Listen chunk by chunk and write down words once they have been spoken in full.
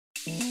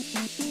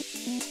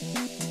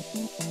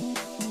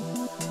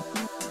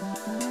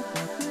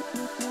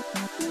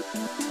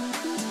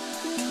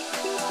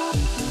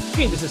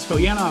Hey, this is Phil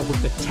Yanov with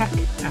the Tech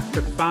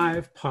After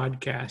 5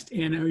 podcast,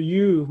 and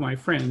you, my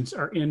friends,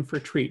 are in for a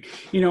treat.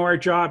 You know, our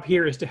job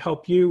here is to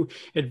help you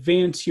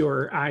advance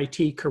your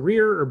IT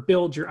career or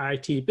build your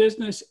IT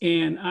business,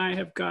 and I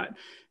have got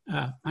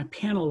my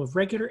panel of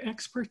regular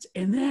experts,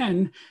 and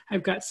then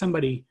I've got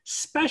somebody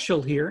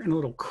special here in a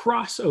little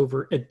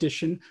crossover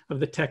edition of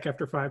the Tech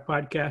After 5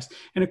 podcast.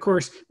 And of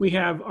course, we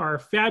have our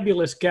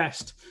fabulous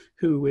guest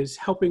who is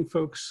helping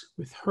folks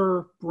with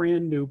her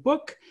brand new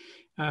book,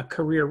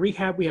 Career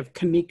Rehab. We have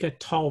Kanika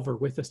Tolver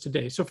with us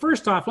today. So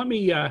first off, let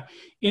me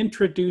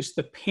introduce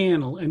the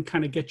panel and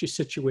kind of get you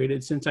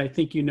situated, since I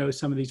think you know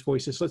some of these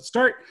voices. Let's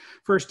start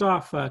first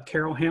off,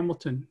 Carol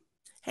Hamilton.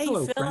 Hey,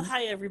 hello, Phil. friend.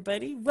 Hi,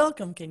 everybody.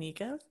 Welcome,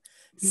 Kanika.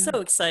 So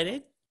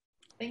excited.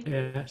 Thank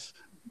you. Yes.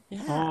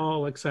 Yeah.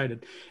 All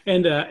excited.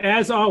 And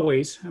as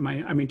always, I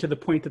mean, to the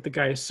point that the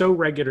guy is so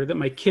regular that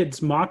my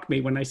kids mock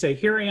me when I say,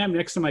 here I am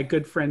next to my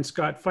good friend,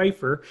 Scott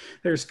Pfeiffer.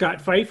 There's Scott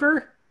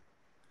Pfeiffer.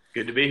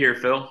 Good to be here,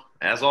 Phil,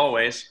 as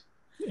always.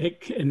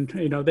 And,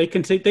 you know, they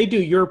can say they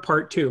do your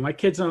part too. My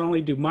kids not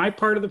only do my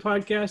part of the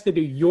podcast, they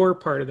do your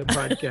part of the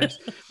podcast.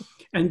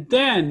 And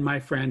then, my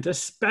friends, a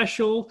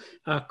special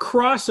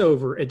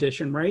crossover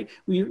edition, right?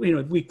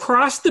 We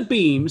crossed the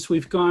beams.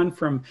 We've gone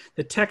from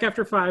the Tech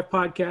After 5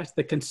 podcast,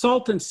 the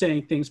Consultants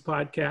Saying Things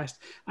podcast.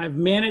 I've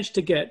managed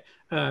to get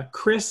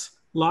Chris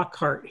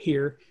Lockhart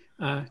here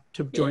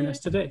to join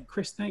us today.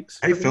 Chris, thanks.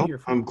 Hey, Phil,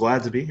 I'm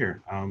glad to be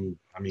here.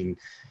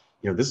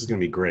 This is going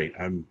to be great.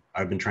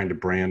 I've been trying to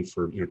brand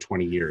for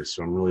 20 years,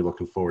 so I'm really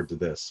looking forward to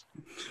this.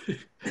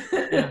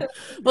 Yeah.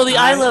 Well, the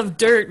I Love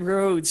Dirt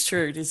Roads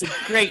shirt is a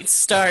great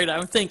start.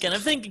 I'm thinking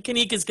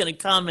Kanika's going to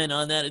comment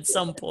on that at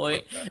some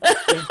point.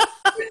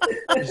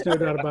 There's no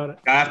doubt about it.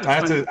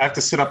 I have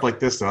to sit up like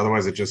this, though.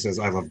 Otherwise, it just says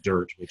I love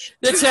dirt. Which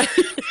That's right.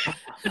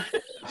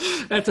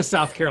 That's a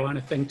South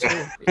Carolina thing too.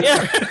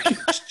 Yeah.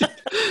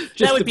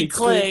 That would to be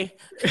clear.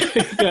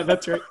 clay. Yeah,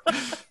 that's right.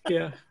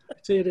 Yeah,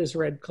 it is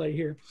red clay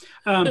here.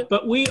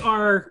 But we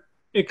are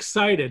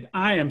excited.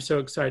 I am so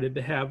excited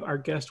to have our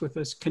guest with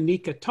us,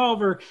 Kanika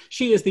Tolver.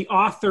 She is the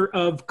author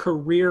of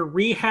Career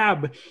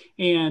Rehab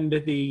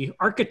and the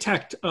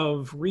architect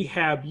of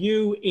Rehab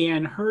You,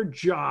 and her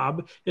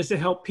job is to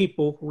help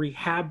people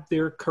rehab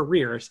their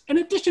careers in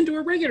addition to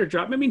a regular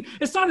job. I mean,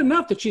 it's not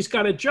enough that she's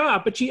got a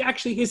job, but she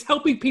actually is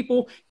helping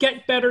people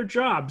get better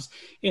jobs.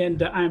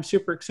 And I'm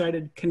super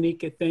excited.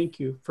 Kanika, thank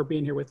you for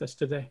being here with us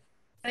today.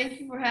 Thank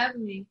you for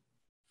having me.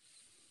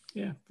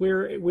 Yeah,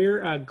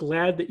 we're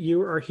glad that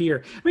you are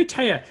here. Let me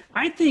tell you,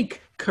 I think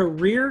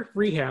Career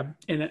Rehab,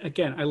 and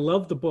again, I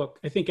love the book.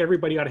 I think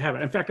everybody ought to have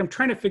it. In fact, I'm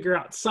trying to figure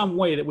out some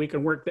way that we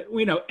can work that,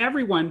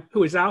 everyone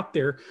who is out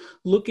there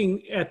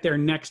looking at their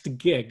next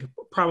gig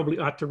probably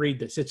ought to read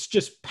this. It's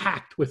just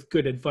packed with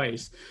good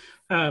advice.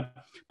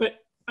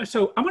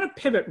 So I'm going to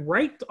pivot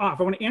right off.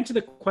 I want to answer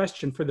the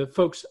question for the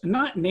folks,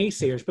 not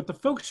naysayers, but the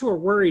folks who are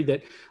worried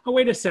that, oh,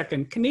 wait a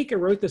second, Kanika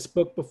wrote this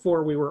book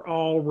before we were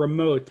all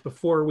remote,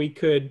 before we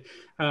could,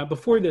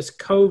 before this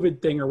COVID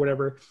thing or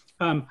whatever.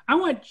 I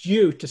want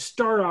you to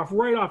start off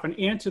right off and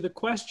answer the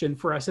question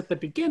for us at the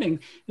beginning,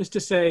 is to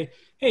say,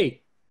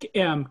 hey,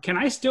 can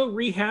I still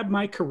rehab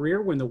my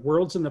career when the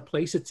world's in the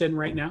place it's in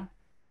right now?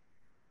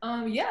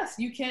 Yes,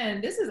 you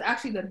can. This is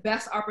actually the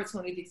best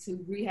opportunity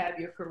to rehab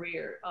your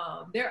career.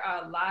 There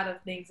are a lot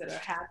of things that are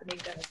happening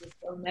that are just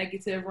so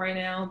negative right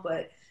now.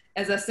 But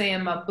as I say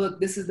in my book,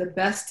 this is the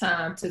best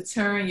time to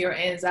turn your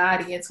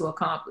anxiety into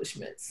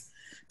accomplishments,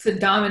 to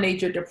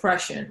dominate your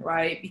depression,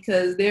 right?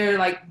 Because there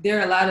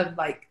are a lot of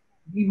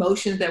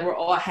emotions that we're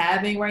all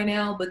having right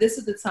now. But this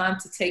is the time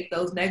to take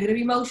those negative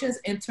emotions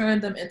and turn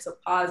them into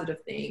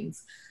positive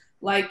things,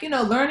 like,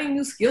 learning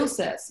new skill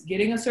sets,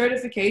 getting a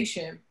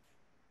certification,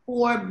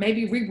 or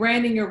maybe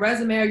rebranding your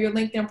resume or your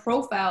LinkedIn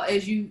profile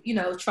as you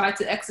try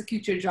to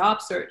execute your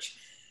job search.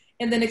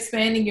 And then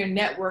expanding your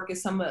network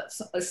is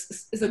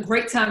a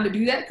great time to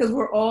do that, because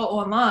we're all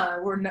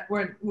online.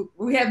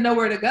 We have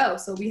nowhere to go.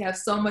 So we have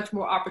so much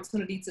more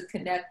opportunity to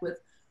connect with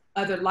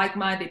other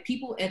like-minded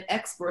people and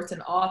experts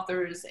and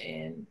authors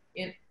and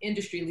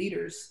industry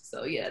leaders.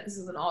 So yeah, this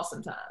is an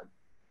awesome time.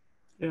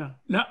 Yeah.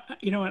 No,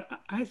 you know what?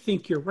 I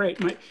think you're right.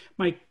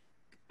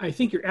 I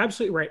think you're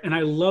absolutely right. And I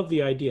love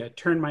the idea,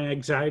 turn my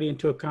anxiety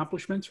into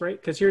accomplishments, right?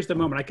 Because here's the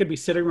moment. I could be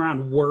sitting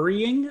around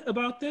worrying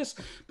about this,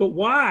 but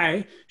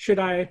why should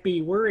I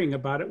be worrying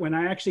about it when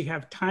I actually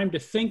have time to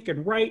think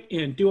and write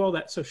and do all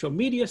that social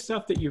media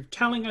stuff that you're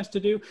telling us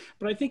to do?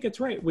 But I think it's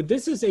right. Well,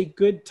 this is a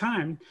good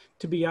time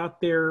to be out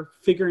there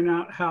figuring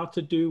out how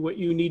to do what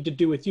you need to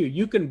do with you.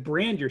 You can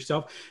brand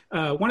yourself.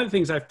 One of the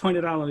things I've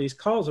pointed out on these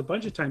calls a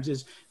bunch of times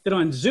is that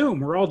on Zoom,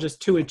 we're all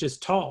just 2 inches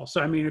tall.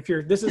 So, I mean,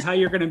 this is how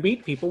you're going to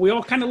meet people. We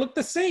all kind of look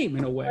the same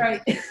in a way.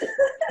 Right.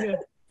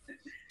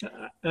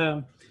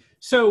 Yeah.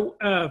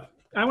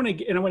 I want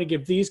to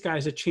give these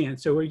guys a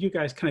chance. So you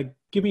guys kind of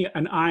give me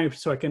an eye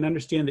so I can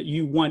understand that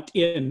you want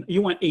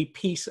a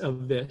piece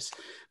of this.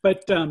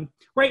 But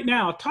right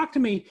now, talk to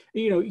me.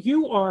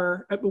 You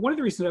are, one of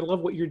the reasons I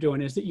love what you're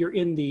doing is that you're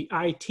in the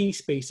IT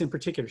space in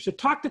particular. So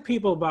talk to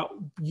people about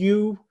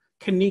you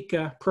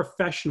Kanika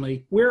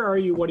professionally. Where are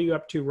you? What are you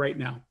up to right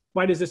now?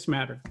 Why does this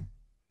matter?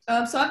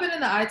 So I've been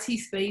in the IT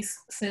space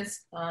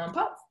since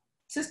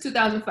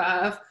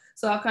 2005.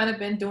 So I've kind of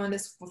been doing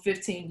this for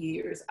 15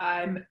 years.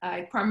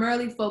 I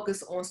primarily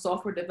focus on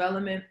software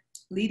development,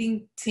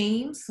 leading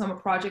teams. So I'm a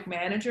project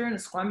manager and a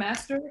scrum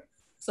master.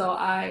 So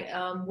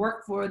I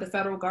work for the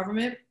federal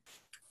government,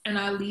 and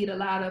I lead a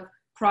lot of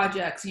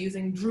projects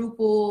using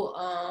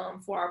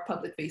Drupal for our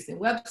public-facing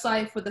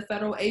website for the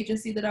federal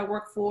agency that I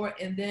work for.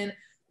 And then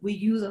we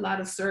use a lot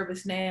of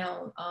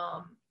ServiceNow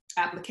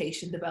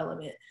application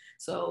development.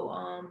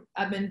 So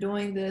I've been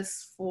doing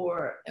this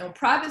on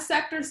private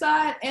sector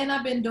side, and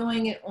I've been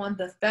doing it on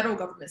the federal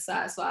government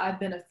side. So I've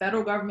been a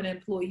federal government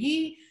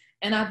employee,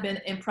 and I've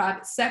been in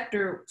private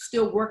sector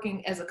still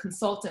working as a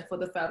consultant for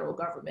the federal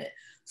government.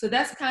 So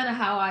that's kind of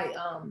how I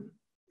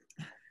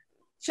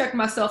checked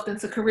myself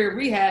into career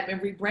rehab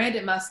and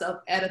rebranded myself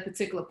at a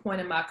particular point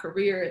in my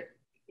career.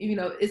 You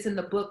know, it's in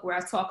the book where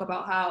I talk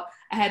about how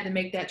I had to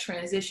make that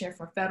transition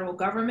from federal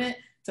government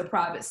to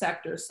private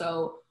sector.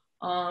 So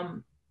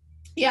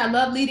yeah, I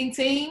love leading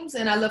teams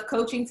and I love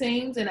coaching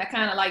teams, and I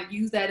kind of like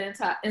use that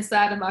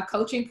inside of my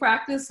coaching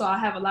practice. So I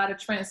have a lot of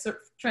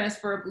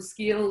transferable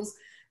skills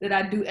that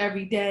I do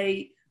every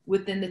day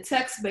within the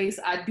tech space.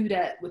 I do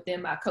that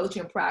within my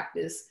coaching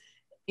practice,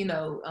 you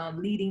know,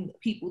 leading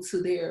people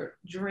to their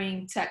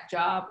dream tech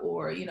job,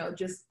 or, you know,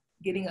 just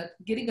getting a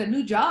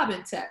new job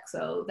in tech.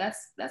 So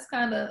that's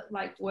kind of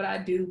like what I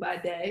do by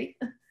day.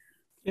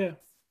 Yeah.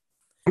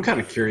 I'm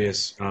kind of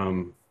curious,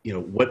 you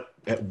know,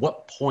 at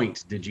what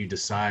point did you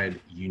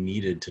decide you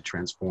needed to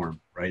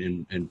transform, right,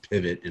 and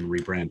pivot and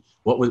rebrand?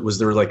 What was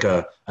there like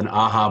an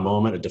aha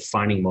moment, a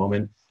defining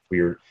moment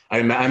where I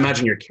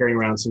imagine you're carrying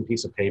around some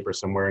piece of paper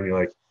somewhere and you're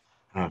like,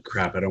 oh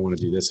crap, I don't want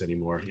to do this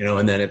anymore, you know,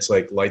 and then it's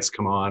like lights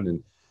come on.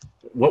 And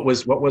what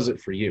was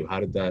it for you? How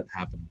did that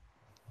happen?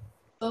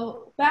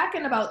 So back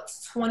in about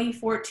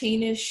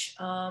 2014-ish,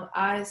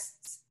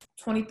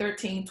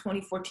 2013,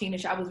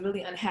 2014-ish, I was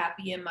really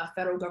unhappy in my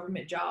federal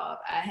government job.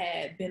 I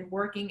had been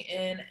working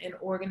in an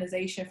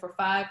organization for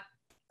five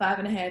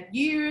and a half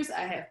years.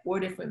 I had 4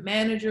 different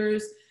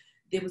managers.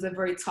 It was a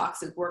very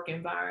toxic work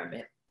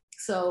environment.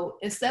 So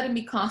instead of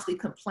me constantly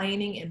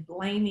complaining and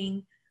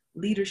blaming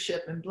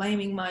leadership and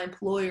blaming my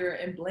employer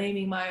and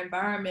blaming my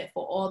environment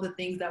for all the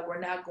things that were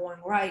not going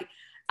right,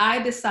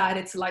 I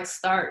decided to like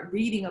start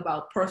reading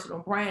about personal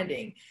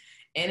branding.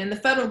 And in the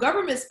federal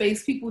government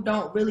space, people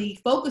don't really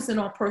focus in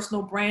on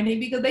personal branding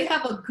because they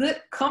have a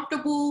good,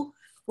 comfortable,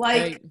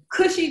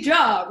 cushy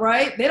job,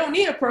 right? They don't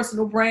need a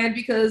personal brand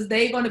because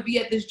they're going to be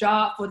at this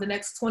job for the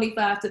next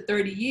 25 to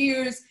 30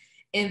 years,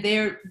 and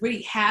they're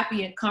really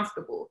happy and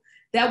comfortable.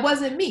 That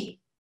wasn't me.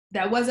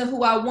 That wasn't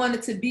who I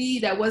wanted to be.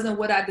 That wasn't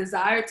what I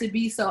desired to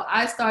be. So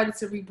I started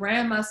to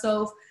rebrand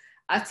myself.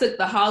 I took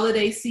the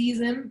holiday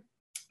season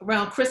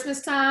around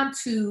Christmas time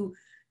to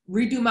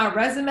redo my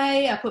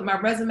resume. I put my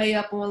resume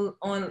up on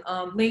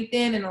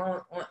LinkedIn and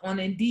on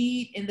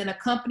Indeed, and then a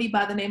company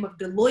by the name of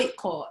Deloitte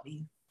called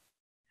me.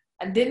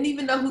 I didn't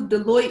even know who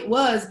Deloitte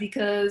was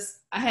because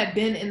I had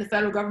been in the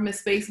federal government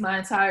space my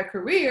entire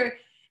career.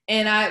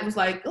 And I was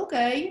like,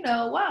 okay, you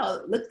know,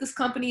 wow, look this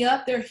company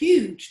up. They're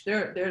huge.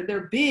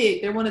 They're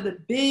big. They're one of the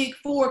big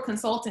 4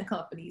 consulting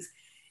companies.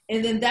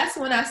 And then that's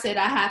when I said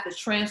I had to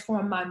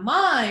transform my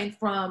mind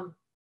from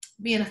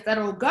being a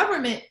federal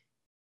government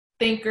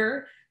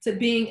thinker to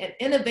being an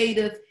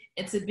innovative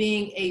and to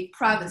being a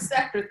private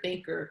sector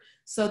thinker.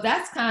 So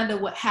that's kind of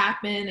what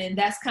happened. And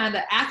that's kind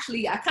of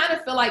actually, I kind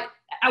of feel like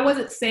I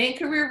wasn't saying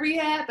career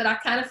rehab, but I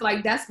kind of feel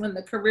like that's when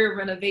the career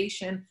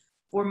renovation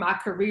for my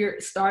career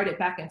started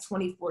back in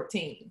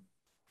 2014.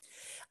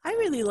 I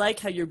really like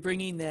how you're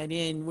bringing that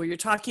in, where you're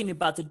talking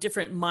about the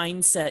different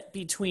mindset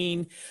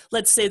between,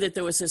 let's say that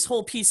there was this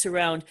whole piece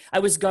around, I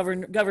was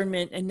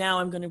government and now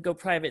I'm going to go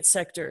private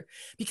sector.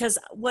 Because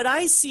what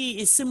I see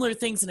is similar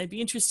things, and I'd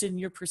be interested in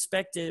your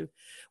perspective.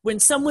 When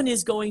someone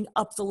is going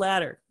up the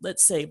ladder,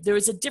 let's say, there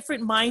is a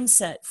different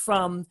mindset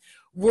from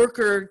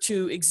worker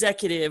to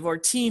executive or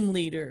team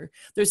leader.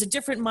 There's a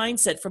different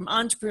mindset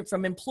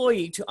from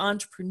employee to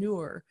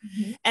entrepreneur.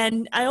 Mm-hmm.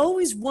 And I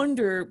always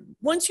wonder,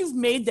 once you've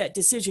made that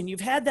decision,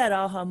 you've had that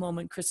aha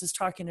moment Chris is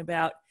talking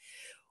about,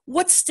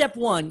 what's step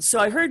one? So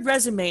I heard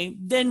resume,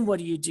 then what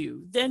do you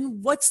do?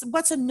 Then what's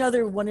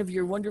another one of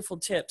your wonderful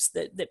tips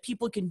that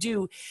people can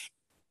do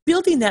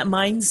building that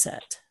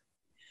mindset?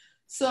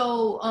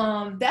 So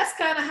that's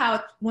kind of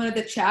how one of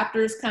the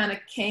chapters kind of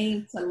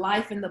came to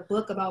life in the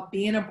book about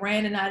being a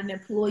brand and not an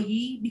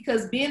employee.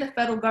 Because being a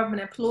federal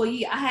government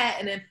employee, I had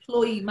an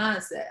employee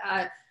mindset.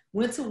 I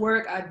went to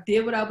work, I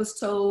did what I was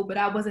told, but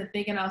I wasn't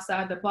thinking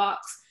outside the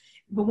box.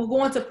 But when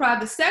going to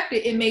private sector,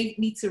 it made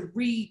me to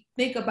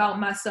rethink about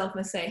myself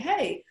and say,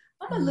 hey,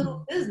 I'm a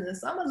little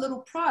business. I'm a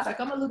little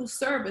product. I'm a little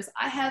service.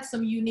 I have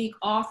some unique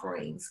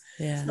offerings.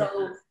 Yeah.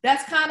 So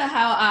that's kind of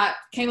how I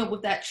came up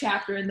with that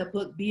chapter in the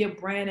book, Be a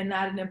Brand and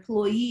Not an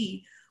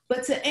Employee.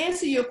 But to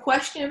answer your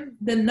question,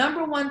 the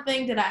number one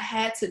thing that I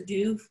had to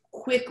do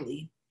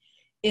quickly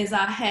is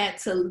I had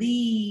to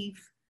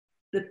leave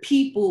the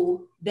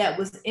people that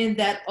was in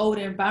that old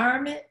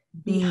environment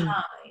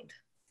behind,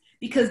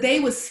 because they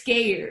were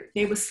scared.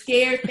 They were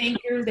scared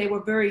thinkers. They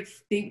were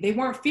they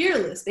weren't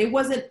fearless. They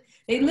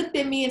looked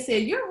at me and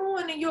said, you're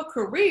ruining your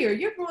career.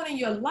 You're ruining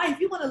your life.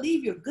 You want to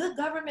leave your good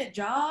government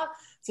job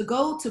to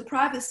go to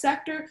private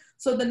sector.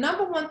 So the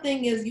number one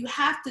thing is you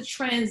have to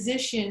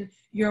transition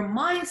your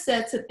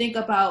mindset to think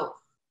about,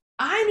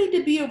 I need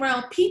to be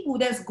around people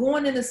that's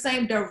going in the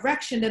same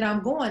direction that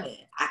I'm going in.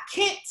 I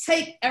can't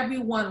take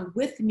everyone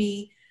with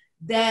me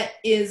that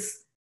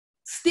is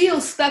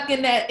still stuck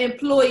in that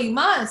employee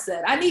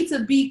mindset. I need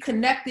to be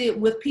connected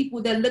with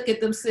people that look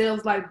at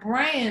themselves like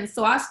brands.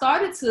 So I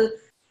started to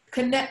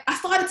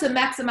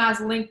maximize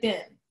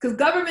LinkedIn, because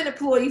government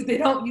employees, they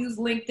don't use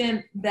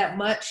LinkedIn that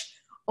much,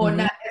 or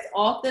not as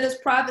often as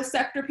private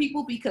sector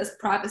people, because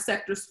private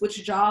sector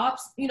switch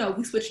jobs. You know,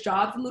 we switch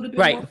jobs a little bit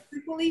more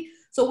frequently.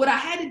 So what I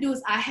had to do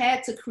is I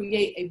had to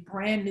create a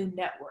brand new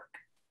network.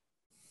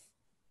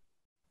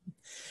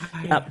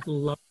 I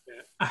love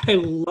that. I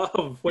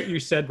love what you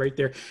said right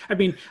there. I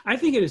mean, I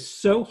think it is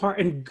so hard,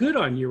 and good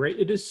on you, right?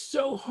 It is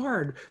so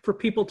hard for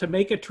people to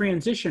make a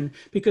transition,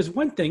 because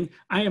one thing,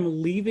 I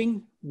am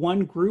leaving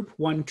one group,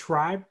 one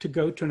tribe to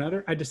go to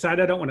another. I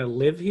decided I don't want to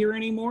live here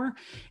anymore.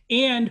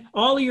 And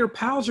all of your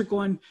pals are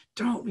going,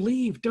 don't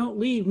leave, don't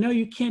leave. No,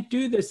 you can't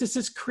do this. This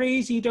is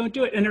crazy. Don't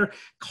do it. And they're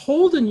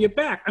holding you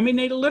back. I mean,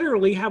 they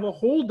literally have a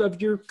hold of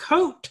your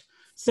coat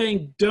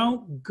saying,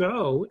 don't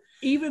go,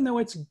 even though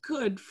it's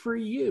good for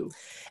you.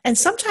 And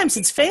sometimes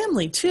it's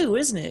family too,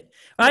 isn't it?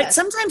 Right? Yes.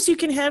 Sometimes you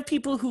can have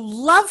people who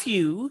love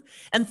you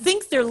and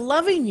think they're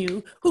loving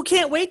you, who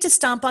can't wait to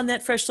stomp on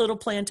that fresh little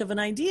plant of an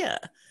idea.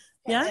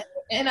 Yeah.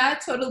 And I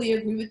totally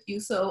agree with you.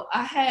 So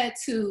I had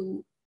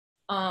to,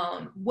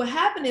 what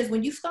happened is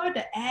when you start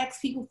to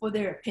ask people for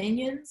their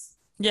opinions,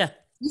 you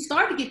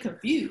start to get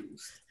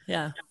confused.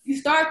 Yeah. You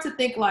start to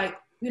think like,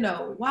 you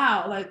know,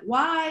 wow, like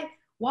why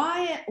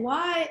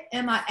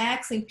am I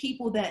asking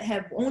people that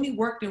have only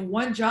worked in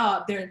one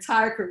job their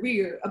entire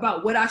career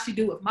about what I should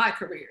do with my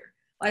career?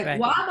 Like,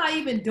 why am I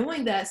even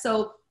doing that?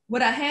 So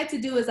what I had to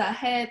do is I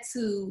had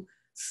to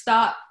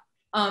stop.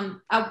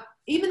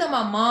 Even though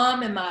my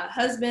mom and my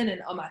husband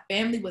and my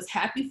family was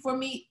happy for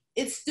me,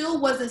 it still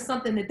wasn't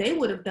something that they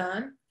would have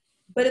done.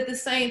 But at the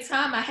same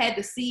time, I had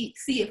to see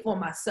it for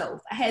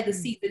myself. I had to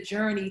see the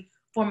journey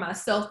for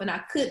myself, and I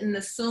couldn't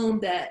assume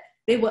that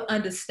they would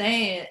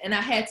understand. And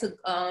I had to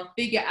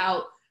figure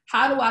out,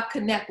 how do I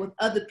connect with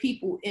other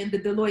people in the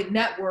Deloitte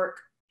network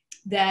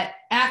that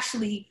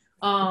actually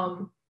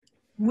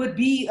would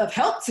be of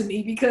help to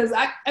me, because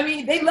I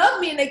mean, they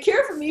love me and they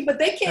care for me, but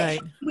they can't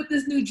help me with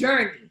this new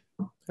journey.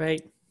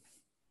 Right.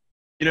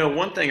 You know,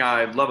 one thing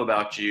I love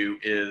about you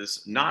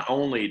is not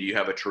only do you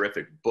have a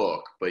terrific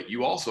book, but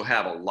you also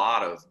have a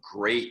lot of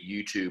great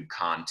YouTube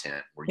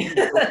content where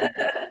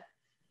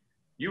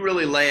you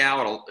really lay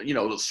out, you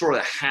know, sort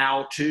of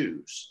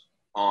how-tos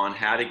on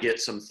how to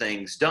get some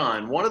things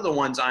done. One of the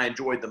ones I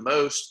enjoyed the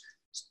most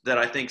that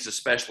I think is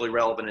especially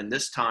relevant in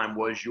this time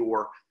was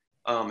your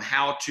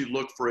how to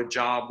look for a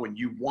job when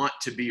you want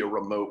to be a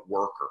remote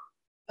worker.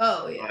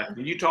 Oh, yeah.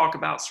 Can you talk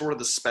about sort of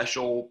the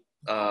special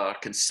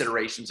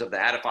considerations of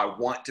that? If I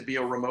want to be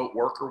a remote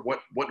worker,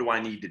 what do I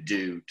need to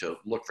do to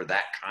look for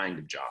that kind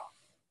of job?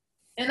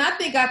 And I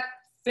think I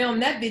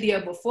filmed that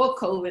video before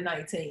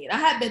COVID-19. I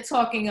had been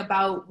talking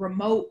about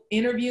video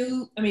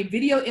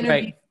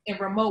interviews and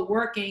remote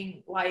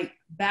working like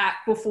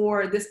back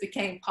before this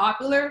became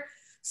popular.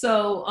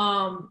 So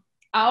I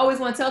always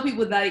want to tell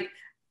people, like,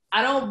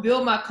 I don't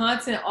build my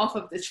content off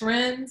of the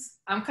trends.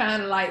 I'm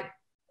kind of like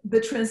the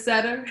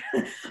trendsetter.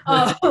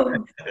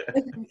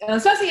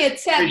 Especially at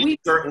tech. We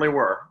certainly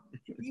were.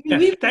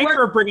 Thanks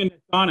for bringing this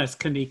on us,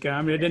 Kanika.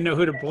 I mean, I didn't know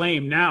who to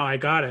blame. Now I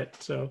got it.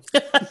 So,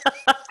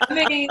 I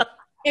mean,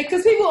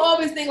 because people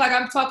always think like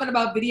I'm talking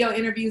about video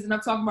interviews and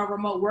I'm talking about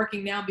remote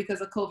working now because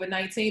of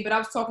COVID-19, but I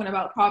was talking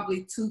about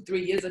probably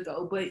 2-3 years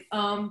ago. But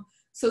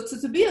so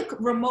to be a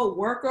remote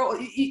worker, or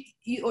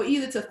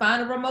either to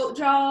find a remote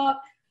job,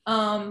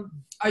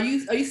 are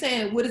you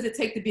saying what does it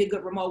take to be a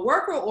good remote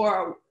worker,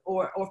 or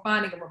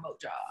finding a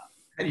remote job?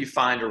 How do you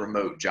find a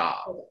remote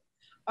job?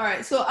 All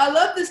right. So I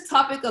love this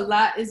topic a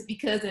lot, is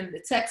because in the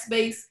tech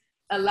space,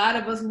 a lot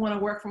of us want to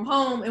work from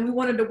home, and we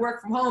wanted to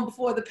work from home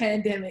before the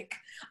pandemic,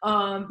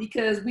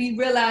 because we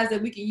realized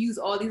that we can use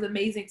all these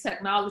amazing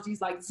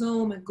technologies like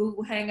Zoom and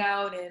Google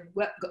Hangout and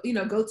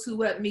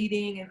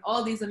GoToWebinar and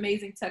all these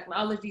amazing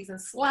technologies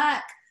and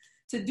Slack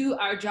to do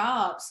our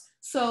jobs.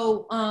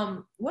 So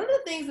one of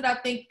the things that I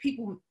think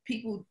people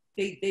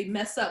they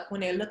mess up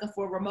when they're looking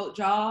for a remote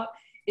job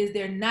is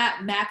they're not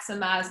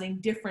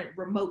maximizing different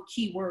remote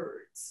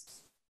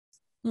keywords.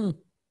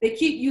 They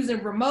keep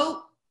using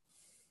remote,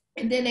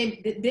 and then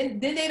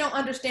they don't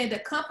understand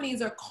that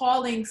companies are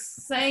calling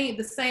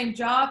the same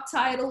job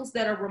titles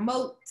that are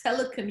remote,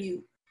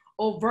 telecommute,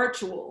 or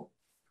virtual.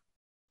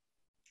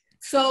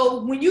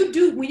 So when you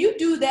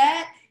do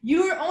that,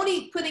 you're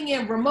only putting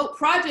in remote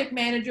project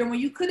manager when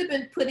you could have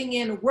been putting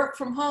in work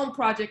from home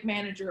project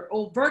manager,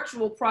 or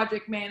virtual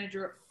project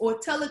manager, or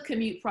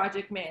telecommute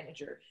project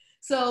manager.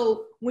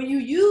 So when you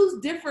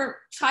use different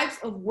types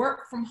of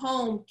work from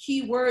home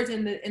keywords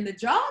in the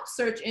job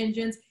search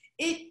engines,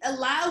 it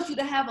allows you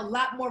to have a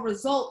lot more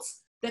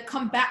results that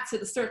come back to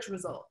the search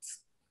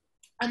results.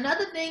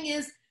 Another thing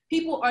is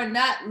people are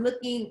not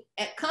looking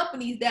at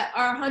companies that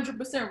are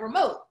 100%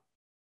 remote.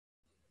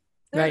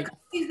 There are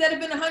companies that have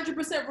been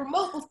 100%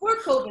 remote before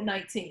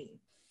COVID-19,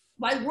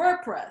 like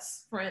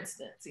WordPress, for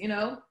instance, you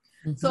know?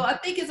 Mm-hmm. So I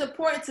think it's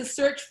important to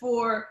search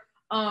for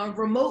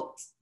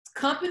remote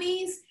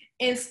companies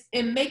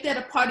and make that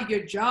a part of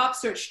your job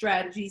search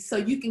strategy, so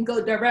you can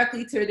go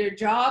directly to their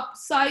job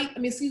site,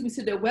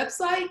 to their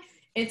website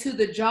and to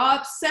the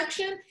jobs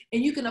section,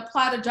 and you can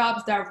apply the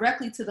jobs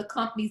directly to the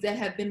companies that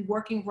have been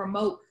working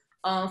remote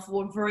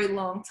for a very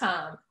long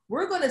time.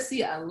 We're going to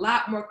see a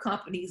lot more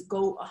companies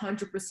go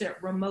 100%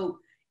 remote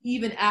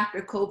even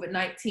after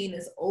COVID-19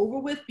 is over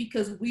with,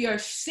 because we are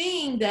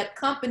seeing that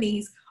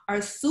companies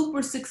are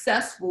super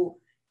successful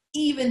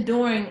even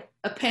during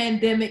a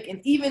pandemic and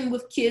even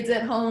with kids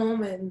at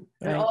home and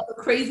all the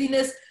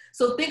craziness.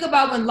 So think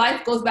about when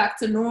life goes back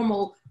to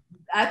normal.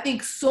 I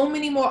think so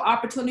many more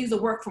opportunities to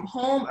work from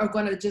home are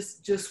going to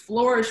just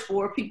flourish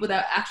for people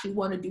that actually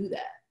want to do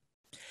that.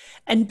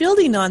 And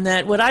building on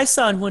that, what I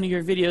saw in one of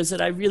your videos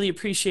that I really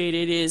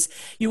appreciated is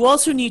you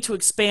also need to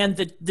expand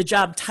the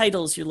job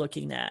titles you're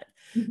looking at.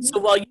 Mm-hmm. So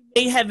while you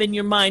may have in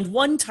your mind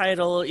one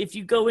title, if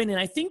you go in, and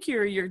I think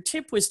your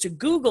tip was to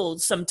Google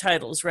some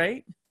titles,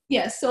 right?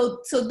 Yes. Yeah,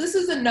 so this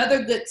is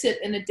another good tip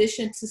in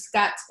addition to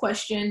Scott's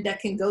question that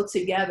can go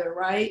together,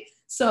 right?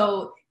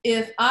 So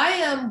if I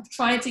am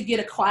trying to get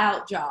a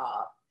cloud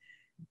job,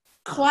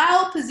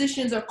 cloud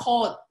positions are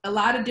called a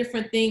lot of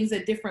different things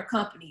at different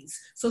companies.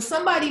 So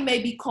somebody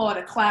may be called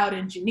a cloud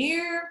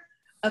engineer,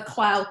 a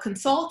cloud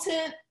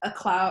consultant, a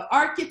cloud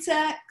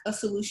architect, a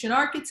solution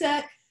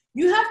architect.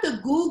 You have to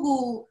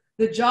Google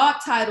the job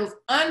titles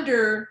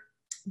under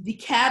the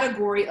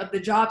category of the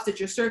jobs that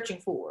you're searching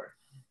for.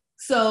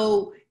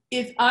 So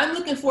if I'm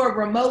looking for a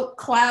remote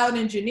cloud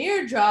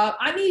engineer job,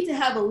 I need to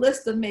have a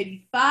list of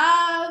maybe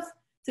 5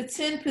 to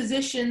 10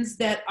 positions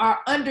that are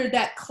under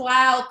that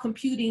cloud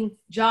computing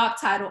job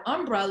title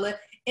umbrella,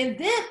 and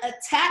then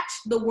attach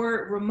the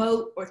word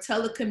remote or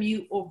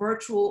telecommute or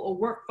virtual or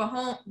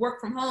work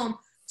from home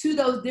to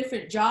those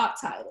different job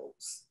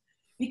titles.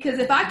 Because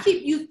if I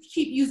keep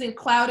using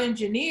cloud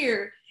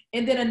engineer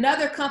and then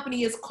another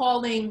company is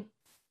calling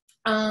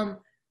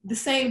the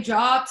same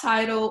job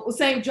title or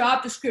same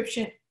job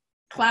description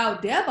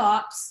cloud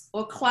DevOps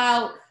or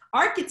cloud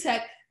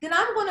architect, then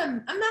I'm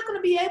not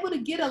gonna be able to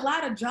get a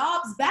lot of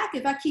jobs back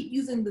if I keep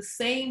using the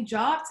same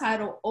job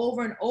title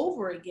over and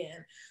over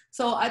again.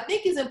 So I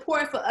think it's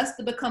important for us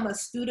to become a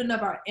student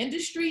of our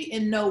industry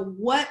and know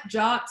what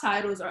job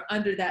titles are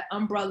under that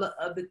umbrella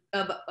of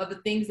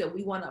the things that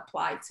we want to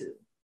apply to.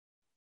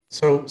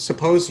 So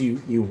suppose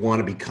you want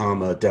to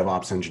become a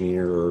DevOps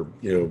engineer or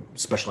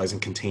specialize in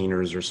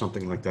containers or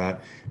something like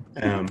that.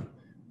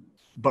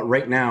 But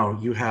right now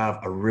you have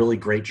a really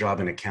great job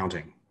in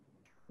accounting,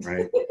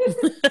 right?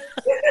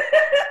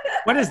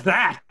 What is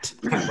that?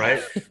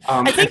 Right.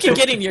 I think you're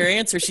getting your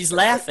answer. She's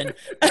laughing.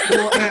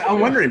 Well, I'm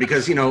wondering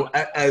because,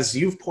 as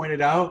you've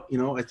pointed out,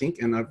 I think,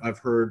 and I've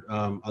heard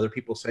other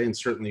people say, and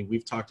certainly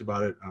we've talked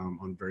about it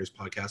on various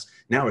podcasts,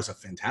 now is a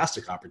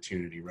fantastic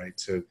opportunity, right?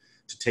 To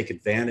take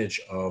advantage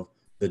of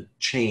the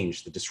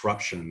change, the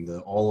disruption,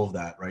 all of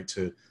that, right?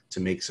 To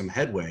make some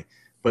headway.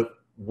 But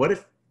what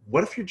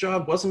if your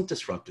job wasn't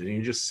disrupted and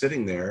you're just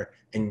sitting there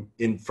and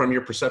from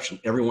your perception,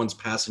 everyone's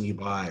passing you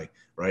by,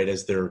 right?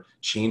 As they're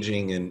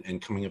changing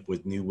and coming up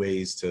with new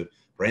ways to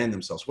brand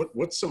themselves.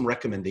 What's some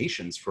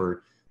recommendations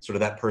for sort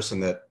of that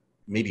person that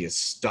maybe is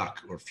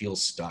stuck or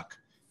feels stuck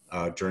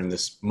during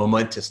this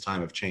momentous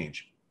time of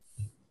change?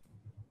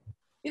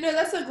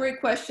 That's a great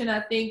question.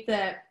 I think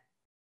that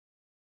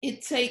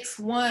it takes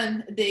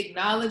the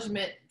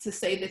acknowledgement to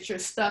say that you're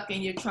stuck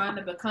and you're trying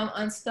to become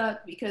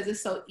unstuck, because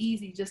it's so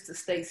easy just to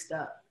stay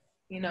stuck.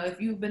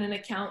 If you've been an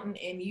accountant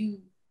and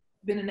you've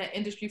been in that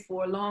industry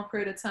for a long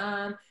period of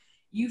time,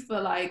 you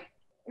feel like,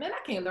 man,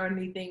 I can't learn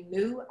anything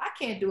new. I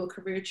can't do a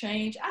career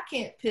change. I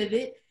can't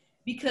pivot,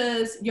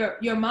 because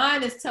your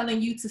mind is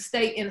telling you to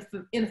stay in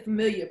a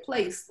familiar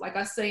place. Like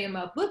I say in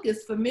my book,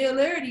 is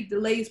familiarity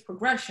delays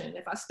progression.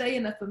 If I stay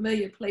in a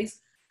familiar place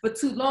for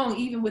too long,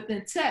 even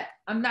within tech,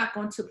 I'm not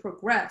going to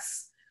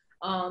progress.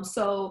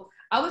 So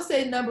I would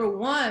say number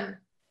one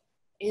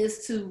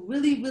is to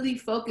really, really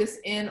focus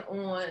in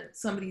on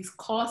some of these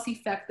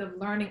cost-effective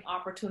learning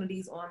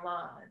opportunities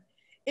online.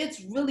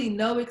 It's really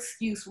no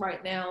excuse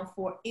right now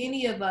for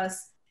any of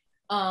us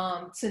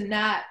to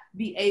not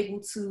be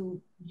able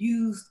to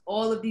use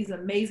all of these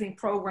amazing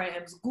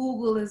programs.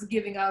 Google is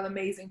giving out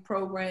amazing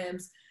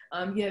programs.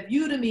 You have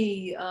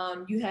Udemy,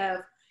 you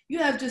have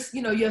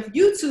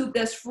YouTube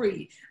that's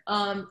free.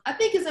 I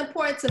think it's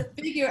important to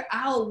figure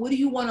out what do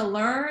you want to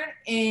learn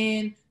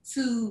and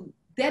to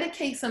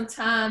dedicate some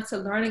time to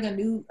learning a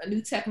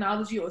new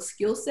technology or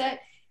skill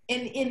set,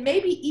 and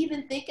maybe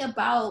even think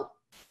about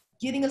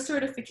getting a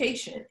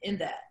certification in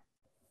that.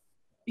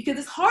 because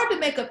it's hard to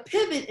make a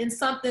pivot in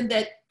something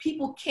that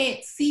people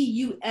can't see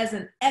you as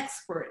an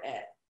expert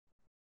at.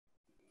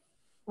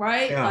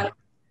 Right?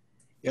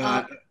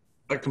 Yeah.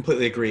 I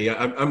completely agree.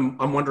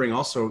 I'm wondering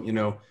also,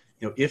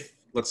 if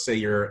let's say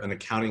you're an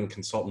accounting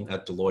consultant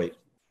at Deloitte,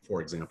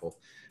 for example,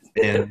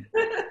 and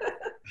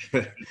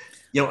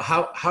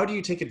how do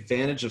you take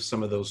advantage of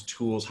some of those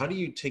tools? How do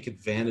you take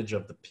advantage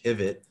of the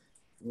pivot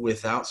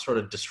without sort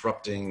of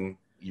disrupting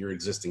your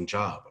existing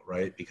job,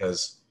 right?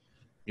 Because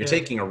you're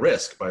taking a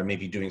risk by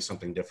maybe doing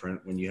something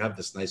different. When you have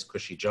this nice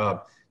cushy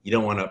job, you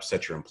don't want to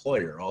upset your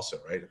employer also,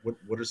 right?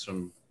 What are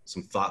some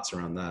thoughts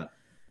around that?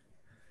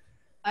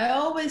 I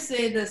always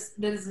say this,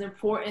 that it's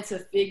important to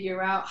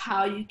figure out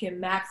how you can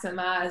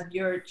maximize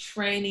your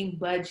training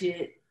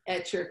budget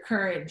at your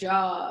current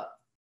job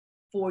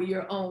for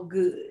your own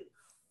good.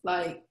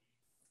 Like,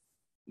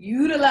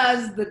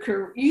 utilize the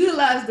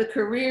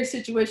career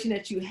situation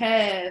that you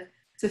have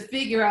to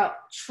figure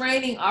out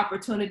training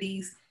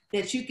opportunities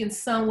that you can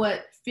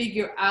somewhat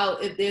figure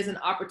out if there's an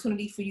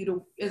opportunity for you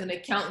to, as an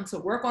accountant, to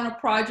work on a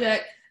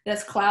project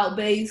that's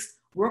cloud-based,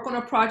 work on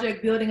a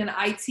project building an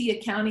IT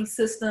accounting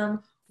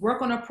system,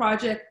 work on a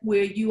project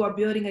where you are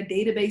building a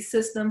database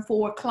system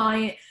for a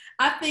client.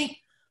 I think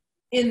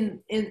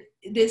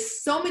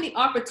there's so many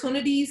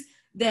opportunities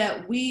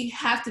that we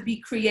have to be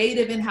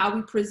creative in how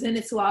we present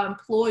it to our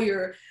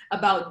employer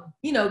about,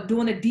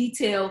 doing a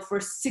detail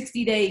for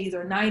 60 days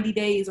or 90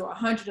 days or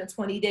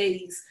 120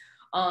 days.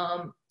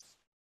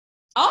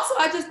 Also,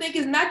 I just think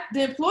it's not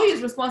the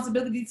employer's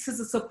responsibility to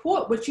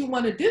support what you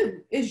want to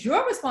do. It's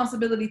your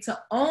responsibility to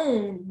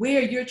own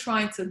where you're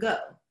trying to go.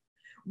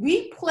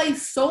 We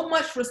place so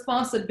much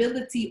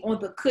responsibility on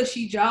the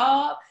cushy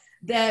job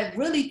that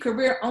really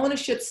career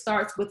ownership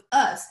starts with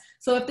us.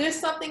 So if there's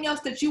something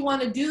else that you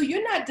want to do,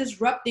 you're not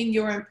disrupting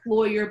your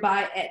employer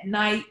by at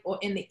night or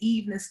in the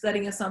evening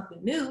studying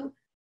something new.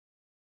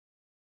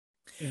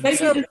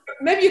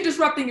 Maybe you're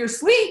disrupting your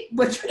sleep,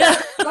 but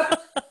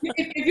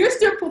if you're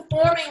still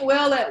performing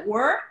well at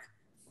work,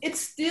 it's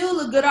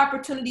still a good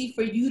opportunity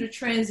for you to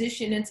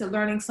transition into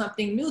learning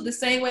something new, the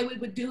same way we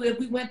would do if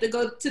we went to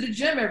go to the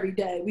gym every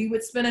day. We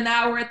would spend an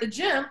hour at the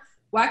gym.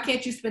 Why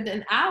can't you spend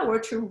an hour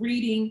to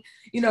reading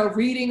a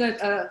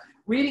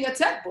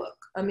tech book?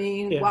 I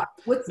mean,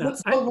 what's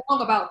so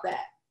wrong about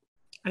that?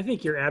 I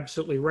think you're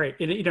absolutely right.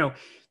 And,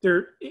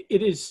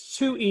 it is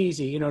too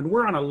easy, and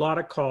we're on a lot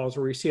of calls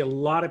where we see a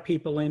lot of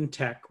people in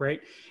tech, right?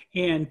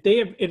 And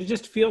it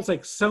just feels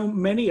like so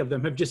many of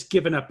them have just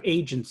given up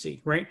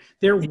agency, right?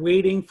 They're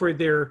waiting for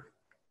their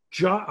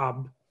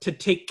job to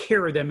take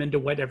care of them into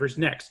whatever's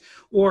next.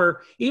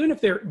 Or even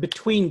if they're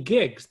between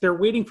gigs, they're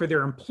waiting for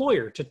their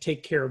employer to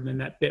take care of them in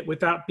that bit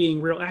without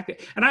being real active.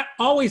 And I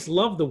always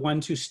love the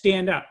ones who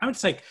stand out. I'm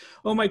just like,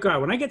 oh my God,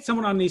 when I get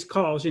someone on these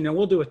calls,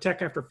 we'll do a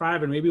Tech After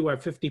 5 and maybe we'll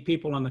have 50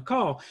 people on the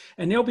call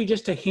and there'll be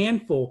just a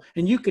handful.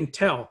 And you can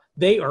tell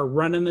they are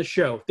running the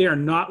show. They are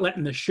not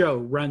letting the show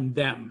run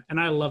them. And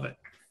I love it.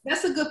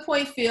 That's a good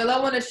point, Phil. I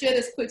want to share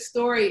this quick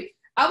story.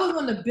 I was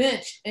on the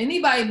bench.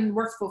 Anybody who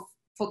works for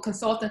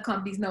consulting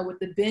companies know what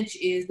the bench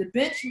is. The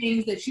bench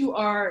means that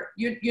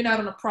you're not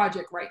on a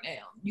project right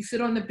now. You sit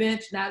on the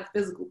bench, not a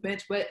physical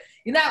bench, but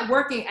you're not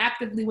working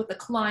actively with the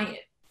client.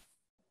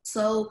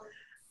 So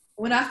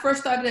when I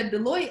first started at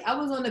Deloitte, I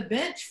was on the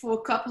bench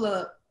for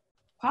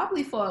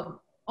probably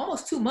for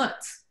almost 2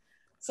 months.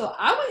 So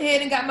I went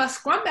ahead and got my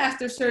Scrum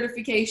Master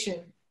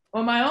certification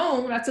on my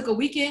own. I took a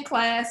weekend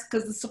class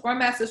because the Scrum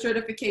Master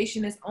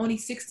certification is only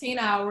 16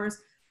 hours.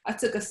 I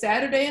took a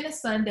Saturday and a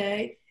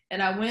Sunday,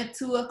 and I went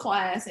to a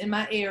class in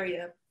my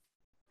area,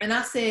 and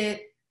I said,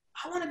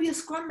 I want to be a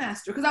Scrum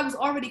Master, because I was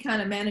already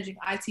kind of managing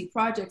IT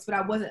projects, but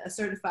I wasn't a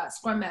certified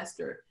Scrum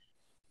Master.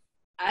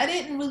 I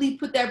didn't really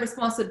put that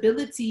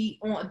responsibility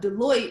on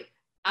Deloitte.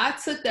 I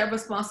took that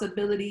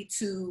responsibility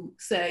to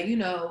say,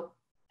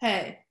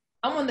 hey,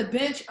 I'm on the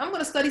bench. I'm going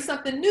to study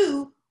something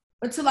new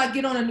until I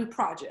get on a new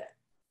project.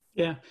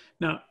 Yeah,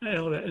 no, I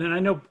love it. And I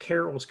know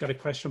Carol's got a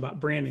question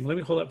about branding. Let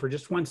me hold up for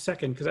just 1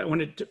 second, because I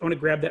want to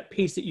grab that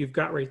piece that you've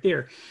got right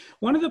there.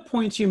 One of the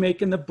points you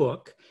make in the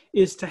book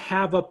is to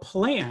have a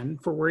plan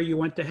for where you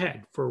want to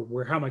head,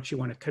 for how much you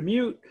want to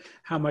commute,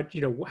 how much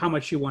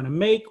you want to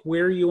make,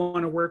 where you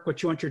want to work,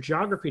 what you want your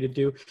geography to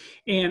do.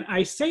 And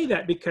I say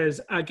that because,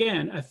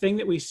 again, a thing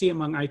that we see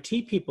among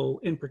IT people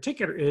in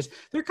particular is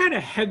they're kind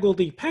of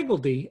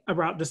heggledy-peggledy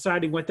about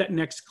deciding what that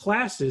next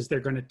class is they're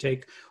going to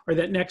take or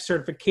that next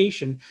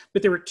certification.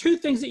 But there were two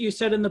things that you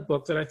said in the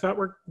book that I thought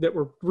were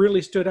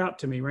really stood out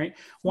to me, right?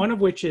 One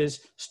of which is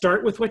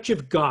start with what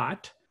you've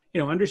got.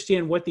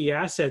 Understand what the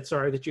assets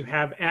are that you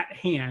have at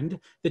hand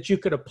that you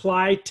could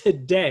apply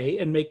today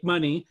and make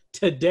money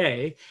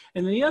today.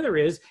 And then the other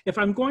is, if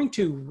I'm going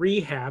to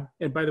rehab,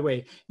 and by the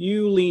way,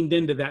 you leaned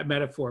into that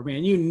metaphor,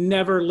 man, you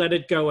never let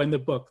it go in the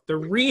book. The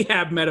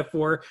rehab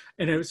metaphor,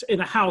 and it was in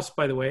a house,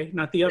 by the way,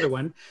 not the other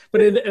one, but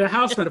in a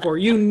house metaphor,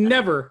 you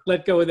never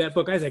let go of that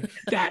book. I was like,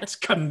 that's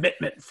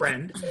commitment,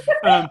 friend.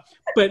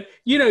 But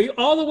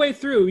all the way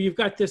through, you've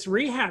got this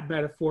rehab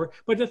metaphor.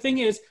 But the thing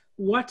is,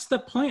 what's the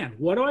plan?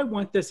 What do I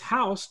want this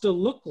house to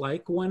look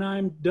like when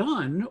I'm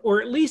done,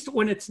 or at least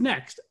when it's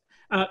next?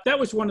 That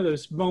was one of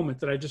those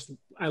moments that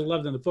I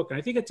loved in the book. And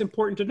I think it's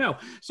important to know.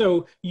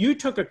 So you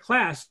took a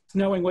class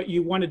knowing what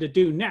you wanted to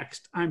do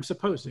next, I'm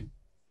supposing.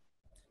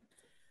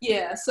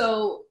 Yeah.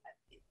 So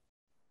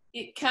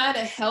it kind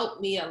of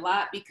helped me a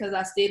lot because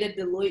I stayed at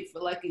Deloitte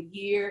for like a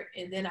year,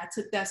 and then I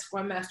took that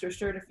Scrum Master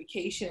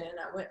certification, and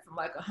I went from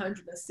like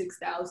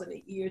 106,000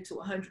 a year to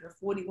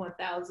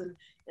 141,000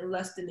 in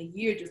less than a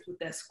year just with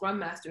that Scrum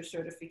Master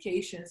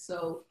certification.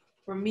 So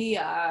for me,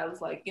 I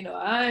was like,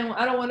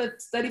 I don't want to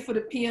study for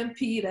the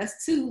PMP.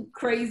 That's too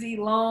crazy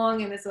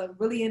long, and it's a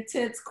really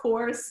intense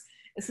course.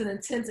 It's an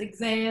intense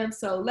exam.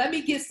 So let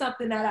me get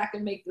something that I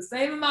can make the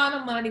same amount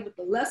of money with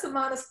the less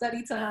amount of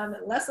study time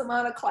and less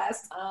amount of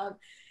class time.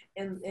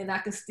 And I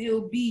can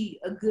still be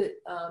a good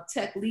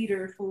tech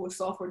leader for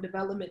software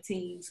development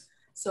teams.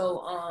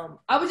 So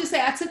I would just say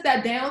I took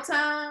that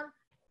downtime,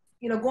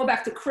 going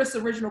back to Chris'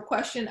 original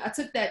question, I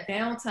took that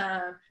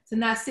downtime to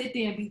not sit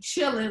there and be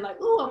chilling like,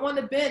 oh, I'm on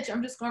the bench,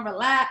 I'm just going to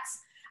relax.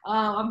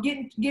 I'm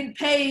getting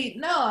paid.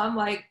 No, I'm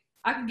like,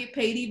 I can get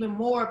paid even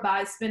more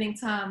by spending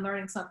time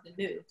learning something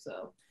new.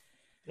 So.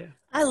 Yeah.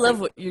 I love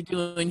what you're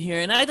doing here.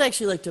 And I'd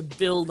actually like to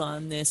build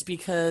on this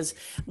because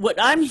what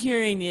I'm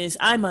hearing is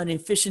I'm an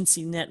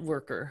efficiency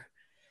networker.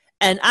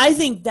 And I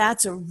think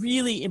that's a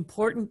really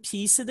important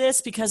piece of this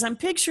because I'm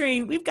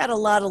picturing we've got a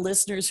lot of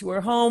listeners who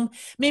are home,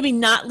 maybe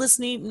not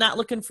listening, not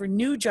looking for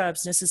new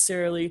jobs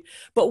necessarily,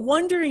 but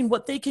wondering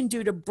what they can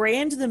do to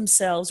brand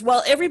themselves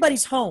while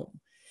everybody's home.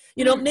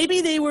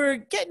 Maybe they were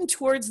getting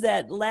towards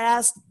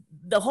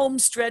the home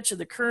stretch of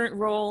the current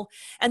role,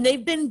 and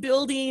they've been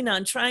building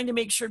on trying to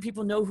make sure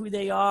people know who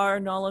they are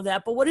and all of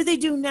that. But what do they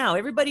do now?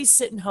 Everybody's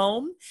sitting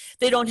home.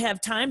 They don't have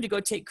time to go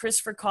take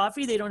Chris for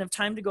coffee. They don't have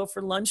time to go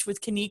for lunch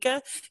with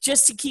Kanika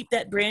just to keep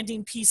that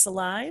branding piece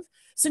alive.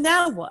 So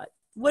now what?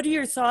 What are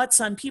your thoughts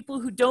on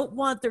people who don't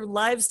want their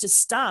lives to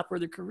stop or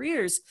their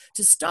careers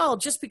to stall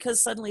just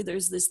because suddenly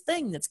there's this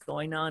thing that's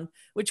going on,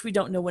 which we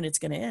don't know when it's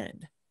going to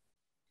end?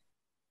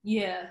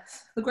 Yeah,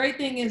 the great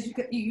thing is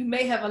you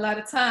may have a lot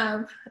of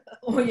time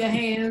on your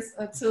hands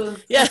until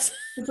yes.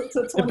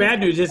 The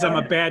bad news is I'm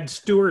a bad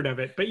steward of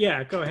it, but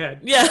yeah, go ahead.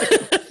 Yeah.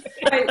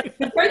 Right.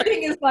 The great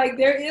thing is like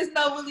there is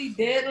no really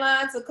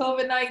deadline to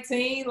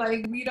COVID-19.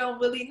 Like we don't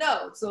really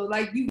know. So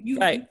like you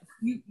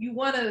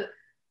want to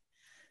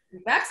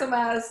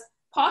maximize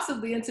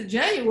possibly into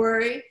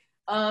January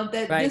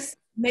that this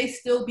may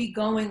still be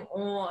going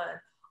on.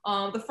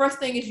 The first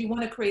thing is you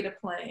want to create a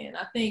plan.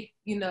 I think,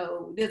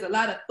 there's a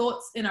lot of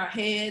thoughts in our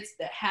heads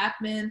that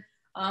happen.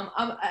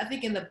 I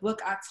think in the book,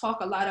 I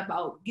talk a lot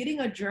about getting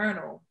a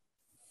journal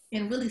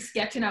and really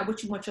sketching out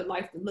what you want your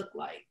life to look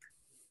like.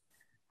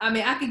 I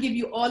mean, I could give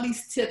you all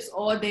these tips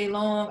all day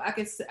long. I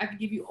could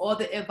give you all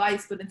the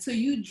advice, but until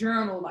you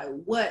journal like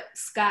what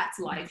Scott's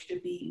life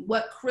should be,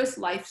 what Chris'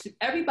 life should,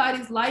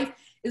 everybody's life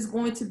is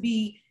going to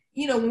be,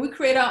 when we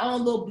create our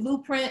own little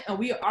blueprint and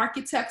we are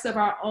architects of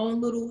our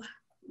own little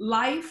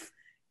life,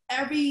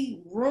 every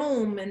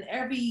room and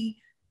every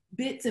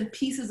bits and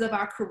pieces of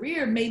our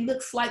career may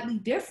look slightly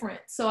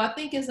different. So I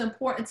think it's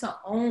important to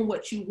own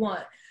what you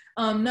want.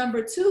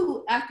 Number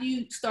two, after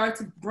you start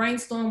to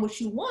brainstorm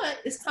what you want,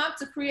 it's time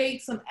to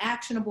create some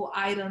actionable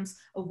items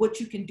of what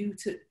you can do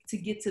to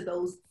get to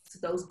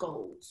those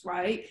goals,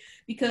 right?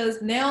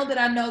 Because now that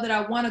I know that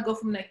I want to go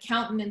from an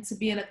accountant into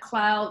being a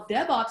cloud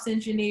DevOps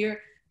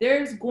engineer,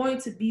 there's going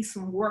to be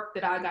some work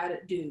that I got to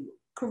do.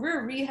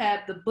 Career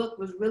Rehab, the book,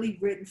 was really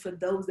written for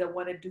those that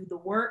want to do the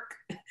work.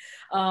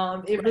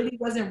 It really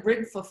wasn't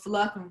written for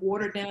fluff and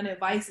watered down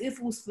advice. It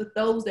was for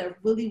those that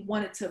really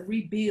wanted to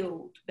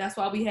rebuild. That's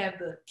why we have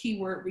the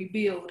keyword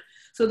rebuild.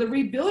 So the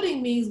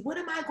rebuilding means, what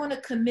am I going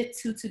to commit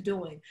to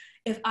doing?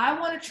 If I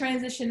want to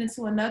transition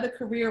into another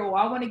career or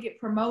I want to get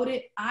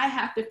promoted, I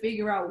have to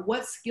figure out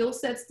what skill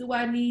sets do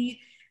I need,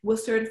 what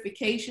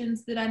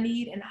certifications did I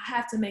need, and I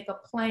have to make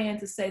a plan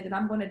to say that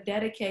I'm going to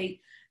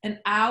dedicate an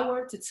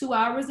hour to 2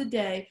 hours a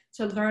day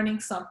to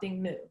learning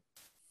something new.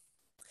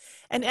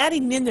 And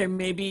adding in there,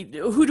 maybe,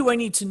 who do I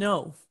need to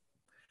know?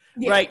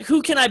 Yeah. Right?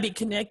 Who can I be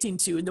connecting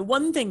to? And the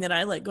one thing that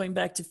I like, going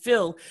back to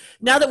Phil,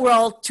 now that we're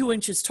all 2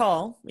 inches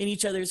tall in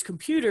each other's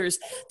computers,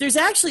 there's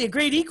actually a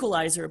great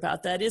equalizer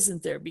about that,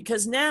 isn't there?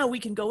 Because now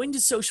we can go into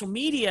social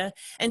media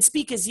and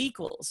speak as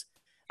equals.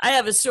 I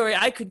have a story.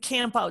 I could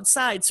camp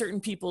outside certain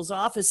people's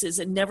offices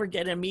and never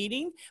get a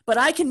meeting, but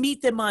I can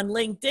meet them on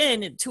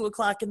LinkedIn at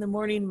 2:00 in the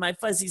morning in my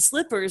fuzzy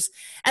slippers,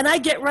 and I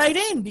get right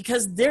in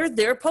because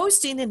they're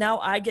posting, and now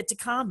I get to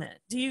comment.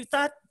 Do you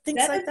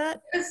things like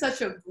that? That is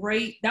such a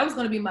great. That was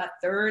going to be my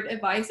third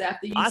advice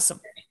after you. Awesome.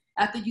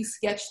 After you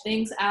sketch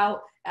things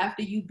out,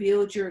 after you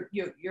build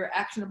your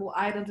actionable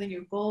items and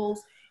your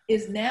goals,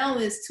 is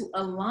to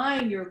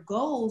align your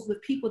goals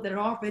with people that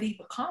have already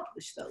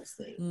accomplished those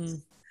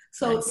things.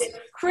 So nice. If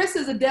Chris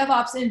is a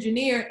DevOps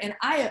engineer and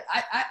I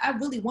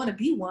really want to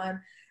be one,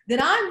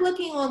 then I'm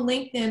looking on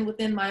LinkedIn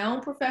within my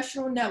own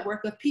professional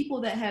network of people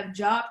that have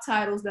job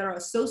titles that are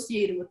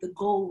associated with the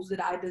goals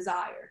that I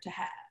desire to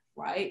have,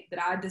 right?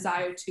 That I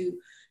desire to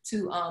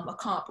to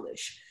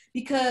accomplish,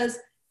 because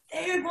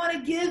they're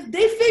going to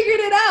they figured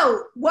it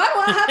out. Why do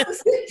I have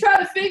to try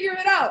to figure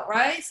it out,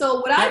 right?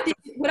 So what I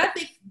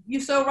think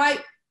you're so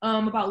right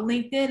about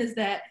LinkedIn is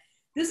that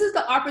this is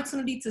the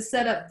opportunity to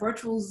set up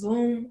virtual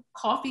Zoom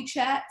coffee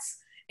chats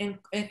and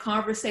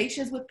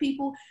conversations with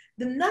people.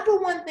 The number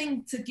one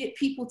thing to get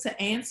people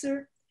to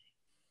answer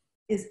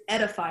is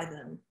edify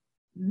them.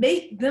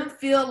 Make them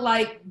feel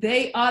like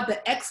they are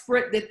the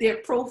expert that their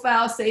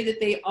profiles say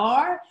that they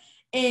are,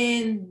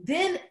 and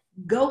then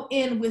go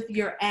in with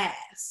your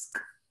ask.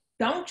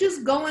 Don't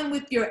just go in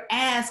with your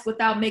ask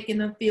without making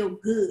them feel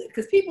good,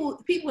 because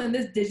people in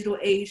this digital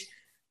age,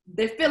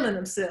 they're feeling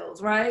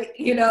themselves, right?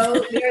 You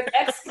know, they're an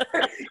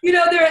expert. You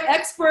know, they're an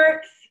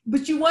expert,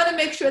 but you want to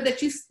make sure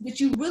that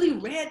you really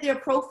read their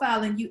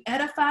profile and you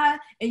edify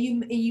and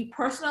you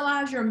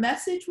personalize your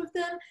message with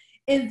them,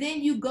 and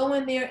then you go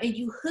in there and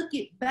you hook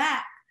it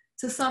back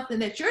to something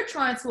that you're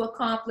trying to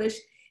accomplish,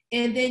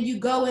 and then you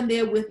go in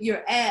there with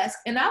your ask.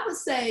 And I would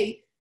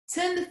say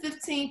 10 to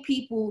 15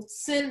 people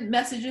send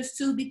messages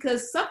to,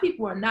 because some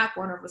people are not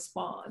going to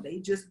respond. They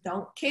just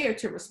don't care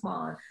to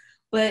respond.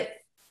 But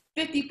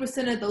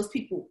 50% of those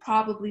people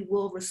probably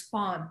will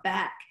respond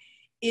back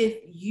if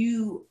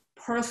you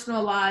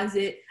personalize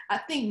it. I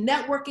think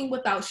networking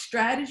without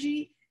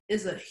strategy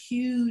is a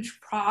huge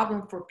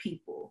problem for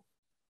people.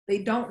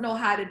 They don't know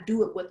how to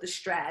do it with the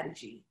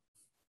strategy.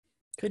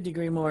 Couldn't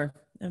agree more.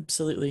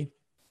 Absolutely.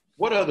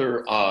 What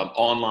other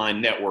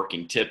online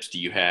networking tips do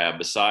you have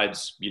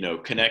besides,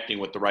 connecting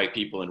with the right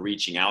people and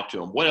reaching out to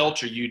them? What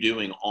else are you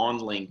doing on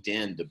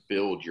LinkedIn to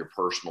build your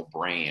personal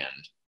brand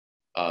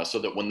so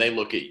that when they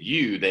look at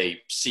you, they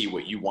see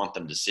what you want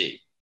them to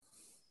see?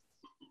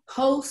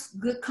 Post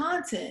good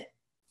content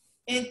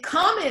and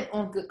comment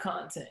on good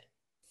content.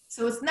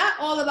 So it's not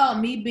all about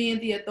me being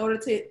the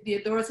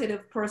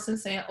authoritative person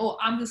saying, oh,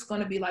 I'm just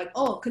going to be like,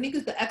 oh,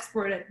 Kanika's the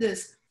expert at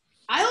this.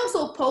 I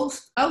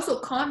also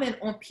comment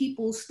on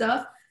people's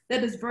stuff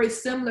that is very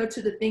similar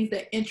to the things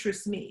that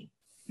interest me,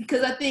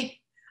 because I think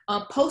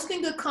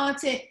posting good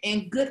content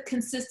and good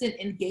consistent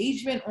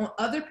engagement on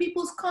other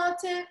people's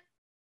content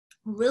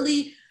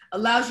really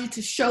allows you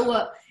to show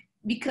up.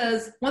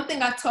 Because one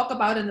thing I talk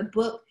about in the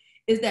book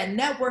is that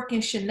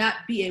networking should not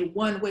be a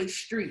one-way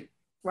street,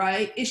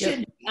 right? It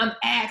shouldn't be, I'm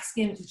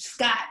asking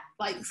Scott,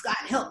 like, Scott,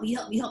 help me.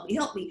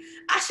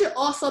 I should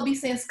also be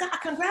saying, Scott,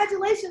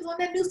 congratulations on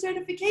that new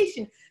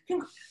certification.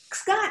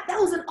 Scott, that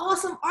was an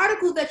awesome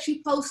article that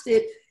you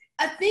posted.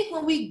 I think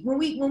when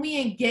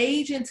we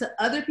engage into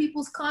other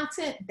people's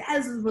content, that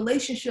is a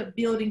relationship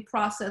building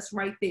process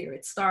right there.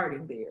 It's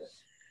starting there.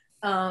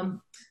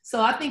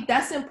 So I think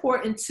that's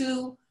important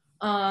too.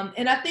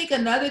 And I think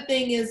another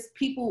thing is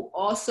people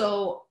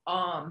also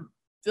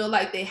feel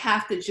like they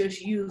have to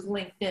just use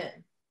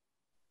LinkedIn.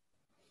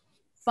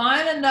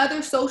 Find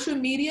another social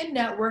media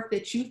network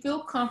that you feel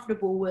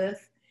comfortable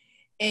with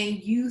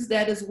and use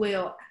that as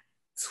well.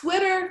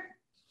 Twitter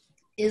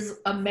is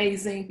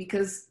amazing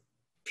because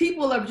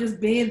people are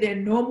just being their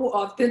normal,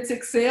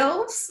 authentic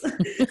selves.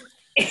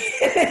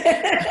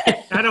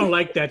 I don't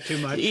like that too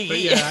much, but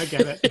yeah, I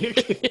get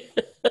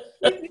it.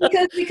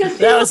 because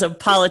that was a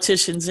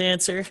politician's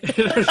answer.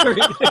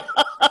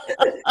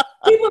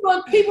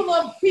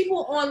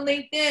 people on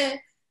LinkedIn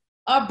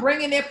are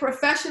bringing their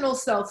professional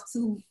self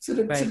to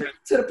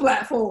the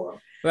platform.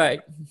 Right.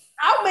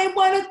 I may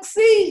want to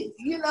see,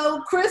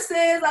 Chris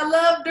says I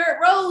love dirt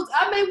roads.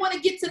 I may want to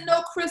get to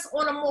know Chris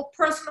on a more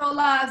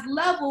personalized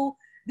level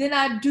than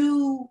I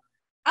do.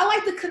 I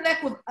like to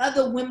connect with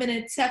other women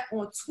in tech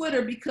on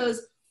Twitter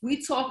because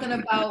we're talking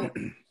about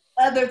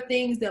other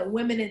things that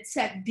women in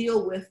tech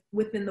deal with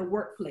within the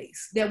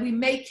workplace that we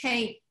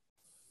can't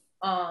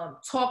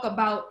talk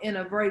about in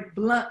a very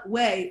blunt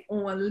way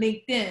on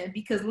LinkedIn,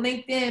 because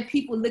LinkedIn,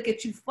 people look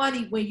at you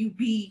funny when you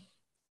be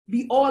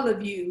all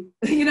of you,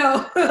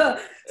 So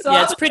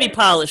yeah, it's pretty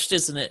polished,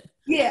 isn't it?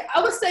 Yeah,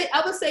 I would say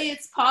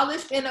it's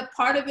polished, and a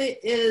part of it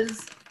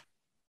is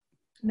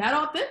not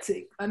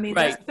authentic. I mean,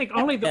 right. I think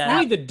only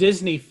the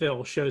Disney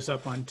Phil shows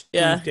up on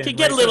LinkedIn. To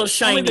get a little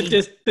shiny.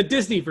 Only the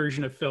Disney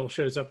version of Phil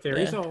shows up there.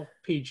 Yeah. He's all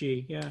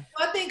PG. Yeah.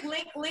 I think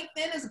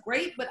LinkedIn is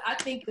great, but I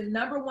think the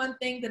number one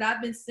thing that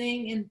I've been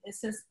seeing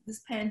since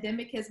this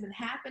pandemic has been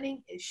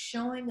happening is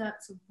showing up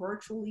to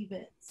virtual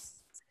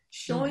events,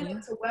 showing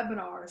up to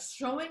webinars,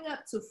 showing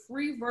up to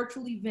free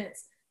virtual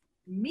events.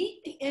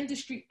 Meet the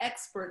industry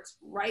experts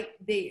right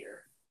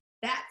there.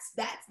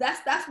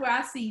 That's where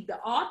I see the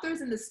authors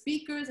and the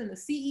speakers and the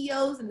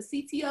CEOs and the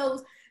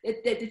CTOs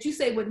that you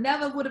say would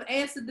have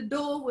answered the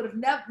door, would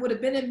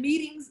have been in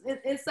meetings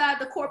inside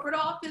the corporate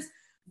office.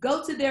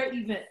 Go to their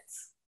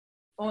events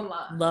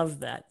online. Love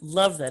that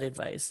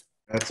advice.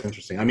 That's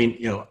interesting. I mean,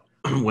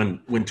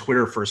 when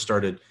Twitter first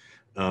started,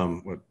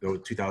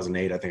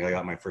 2008, I think I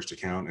got my first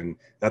account, and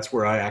that's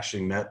where I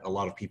actually met a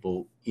lot of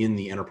people in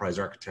the enterprise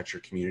architecture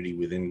community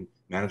within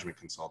management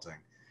consulting.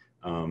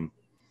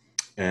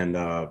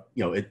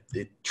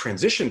 It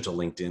transitioned to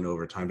LinkedIn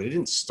over time, but it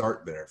didn't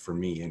start there for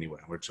me anyway,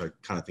 which I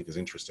kind of think is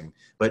interesting.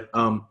 But,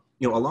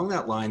 along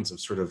that lines of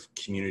sort of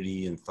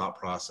community and thought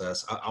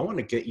process, I want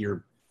to get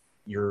your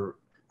your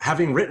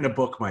having written a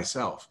book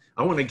myself,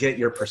 I want to get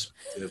your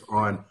perspective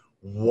on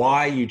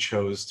why you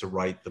chose to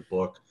write the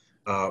book.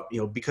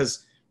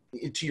 Because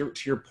to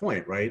your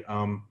point, right?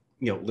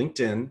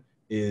 LinkedIn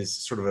is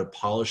sort of a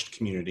polished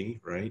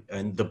community, right?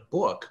 And the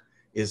book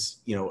is,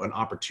 an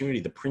opportunity,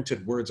 the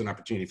printed word's an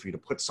opportunity for you to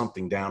put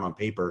something down on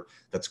paper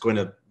that's going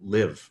to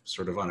live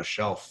sort of on a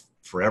shelf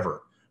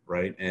forever,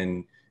 right?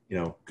 And,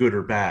 good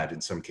or bad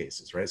in some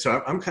cases, right?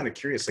 So I'm kind of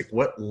curious, like,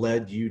 what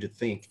led you to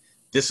think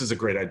this is a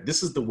great idea?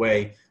 This is the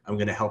way I'm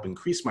going to help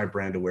increase my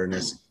brand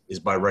awareness, is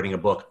by writing a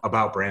book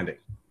about branding.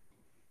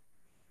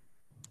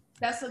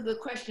 That's a good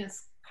question,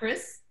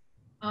 Chris.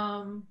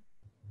 I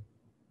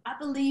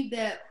believe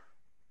that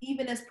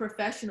even as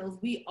professionals,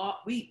 we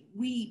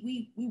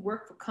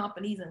work for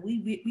companies and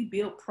we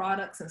build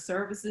products and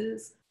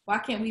services. Why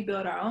can't we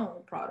build our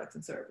own products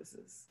and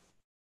services?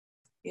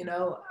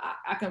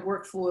 I can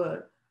work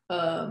for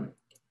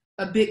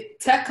a big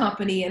tech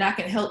company and I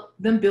can help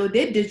them build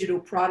their digital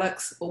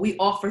products, or we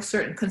offer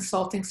certain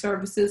consulting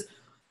services.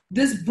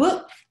 This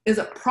book is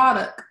a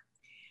product,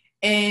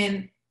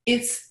 and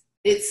it's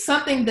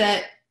something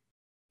that,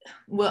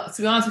 well,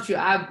 to be honest with you,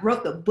 I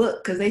wrote the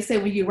book because they say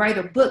when you write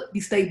a book,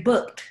 you stay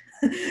booked.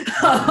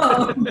 It's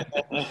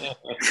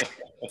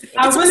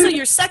also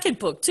your second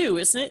book too,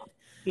 isn't it?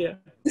 Yeah.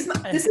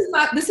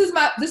 I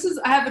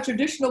have a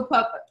traditional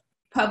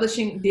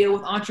publishing deal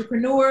with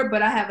Entrepreneur,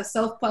 but I have a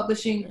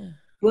self-publishing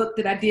book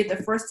that I did the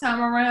first time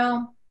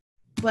around.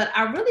 But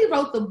I really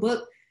wrote the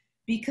book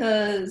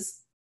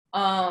because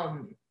I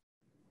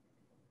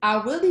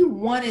really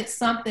wanted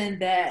something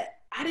that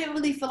I didn't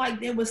really feel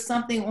like there was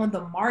something on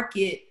the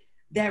market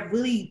that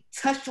really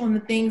touched on the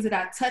things that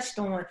I touched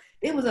on.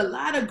 There was a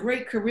lot of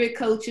great career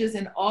coaches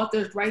and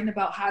authors writing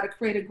about how to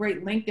create a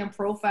great LinkedIn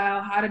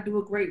profile, how to do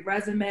a great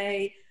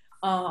resume,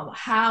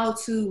 how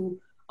to,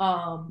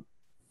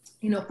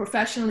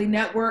 professionally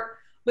network.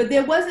 But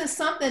there wasn't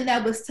something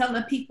that was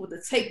telling people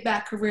to take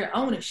back career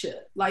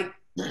ownership. Like,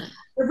 the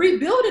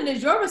rebuilding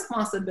is your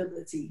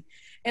responsibility.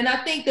 And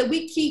I think that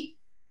we keep,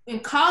 in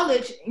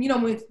college,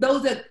 when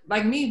those that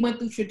like me went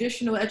through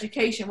traditional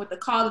education, went to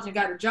college and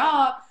got a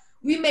job,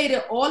 we made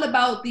it all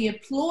about the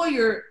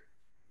employer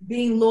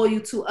being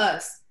loyal to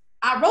us.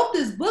 I wrote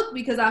this book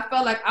because I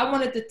felt like I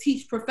wanted to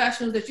teach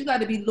professionals that you got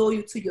to be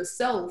loyal to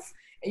yourself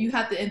and you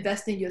have to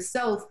invest in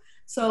yourself.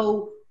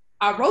 So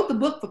I wrote the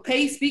book for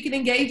paid speaking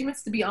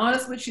engagements, to be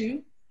honest with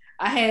you.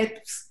 I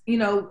had,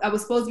 I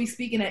was supposed to be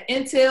speaking at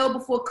Intel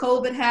before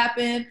COVID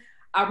happened.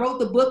 I wrote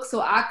the book so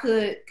I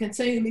could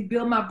continually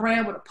build my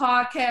brand with a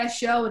podcast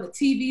show and a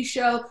TV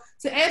show.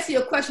 To answer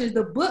your questions,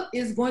 the book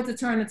is going to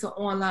turn into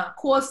online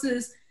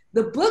courses.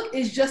 The book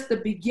is just the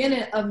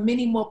beginning of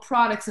many more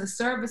products and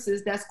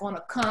services that's going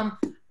to come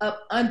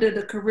up under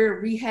the career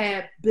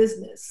rehab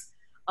business.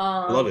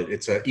 I love it.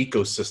 It's an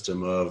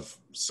ecosystem of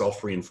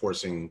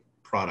self-reinforcing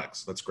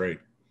products. That's great.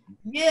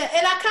 Yeah,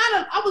 and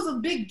I was a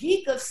big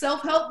geek of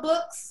self-help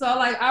books. So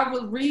I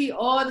would read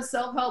all the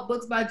self-help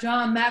books by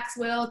John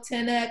Maxwell,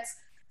 10X,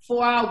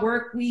 4-Hour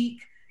Work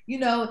Week,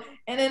 and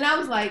then I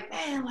was like,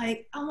 man,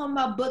 I want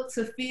my book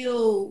to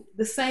feel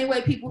the same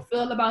way people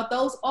feel about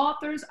those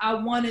authors. I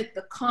wanted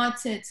the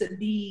content to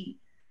be,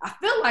 I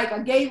feel like I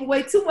gave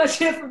away too much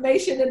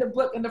information in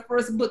the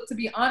first book, to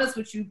be honest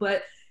with you,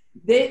 but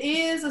there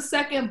is a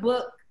second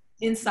book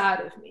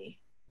inside of me.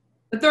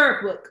 The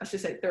third book, I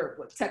should say third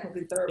book,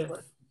 technically third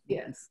book.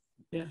 Yes.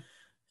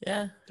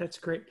 Yeah. That's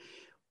great.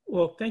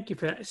 Well, thank you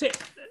for that. Say,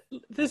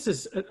 this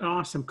is an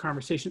awesome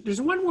conversation.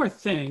 There's one more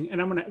thing,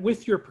 and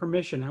with your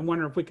permission, I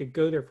wonder if we could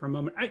go there for a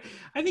moment.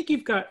 I think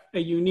you've got a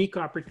unique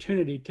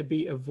opportunity to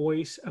be a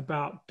voice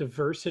about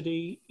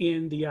diversity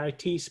in the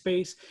IT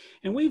space.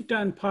 And we've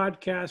done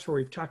podcasts where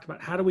we've talked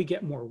about how do we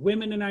get more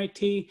women in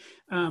IT.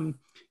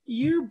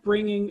 You're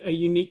bringing a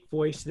unique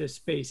voice to this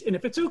space. And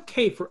if it's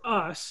okay for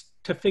us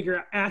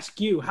to ask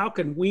you, how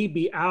can we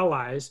be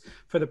allies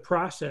for the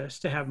process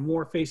to have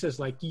more faces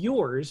like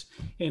yours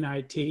in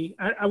IT?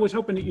 I was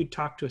hoping that you'd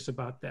talk to us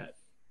about that.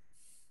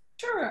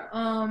 Sure.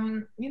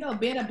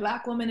 Being a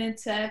Black woman in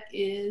tech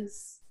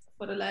is,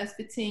 for the last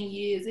 15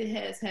 years, it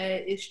has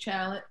had its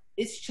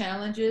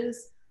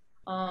challenges.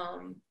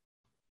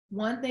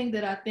 One thing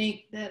that I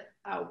think that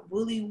I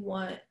really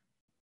want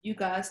you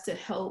guys to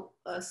help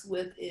us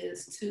with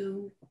is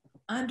to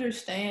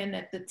understand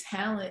that the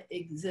talent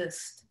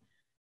exists.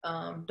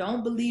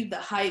 Don't believe the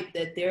hype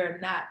that there are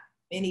not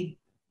any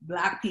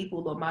Black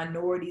people or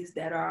minorities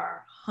that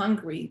are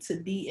hungry to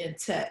be in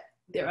tech.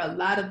 There are a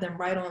lot of them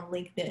right on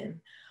LinkedIn.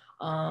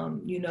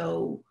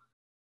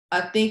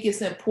 I think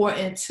it's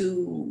important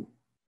to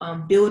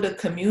build a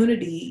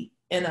community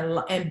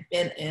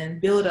and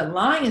build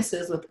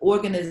alliances with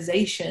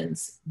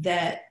organizations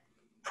that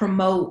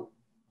promote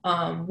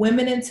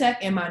women in tech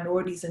and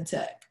minorities in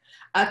tech.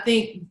 I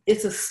think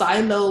it's a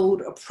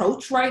siloed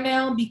approach right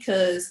now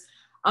because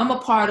I'm a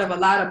part of a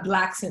lot of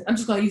Blacks, and I'm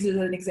just going to use it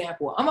as an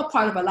example. I'm a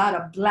part of a lot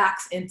of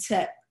Blacks in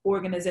tech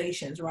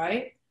organizations,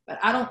 right? But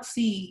I don't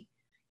see,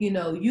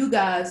 you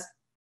guys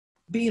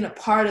being a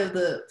part of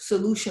the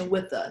solution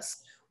with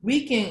us.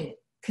 We can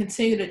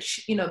continue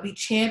to, be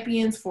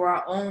champions for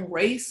our own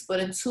race. But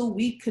until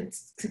we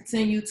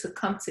continue to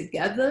come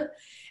together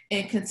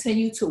and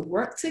continue to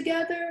work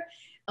together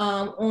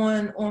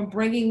on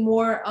bringing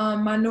more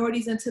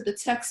minorities into the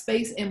tech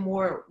space and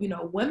more,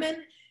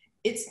 women,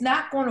 it's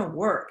not going to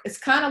work. It's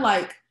kind of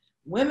like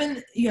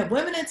women, you have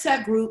women in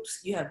tech groups,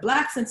 you have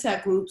Blacks in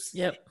tech groups.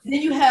 Yep.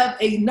 Then you have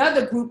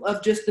another group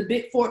of just the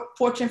big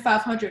Fortune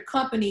 500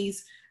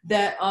 companies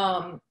that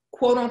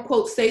quote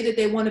unquote say that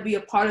they want to be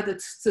a part of the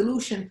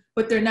solution,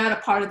 but they're not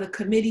a part of the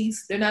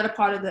committees. They're not a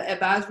part of the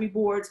advisory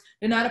boards.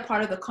 They're not a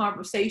part of the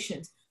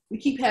conversations. We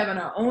keep having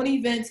our own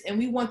events, and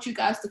we want you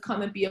guys to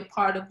come and be a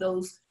part of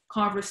those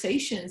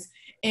conversations.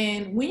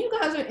 And when you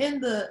guys are in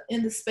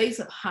the space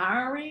of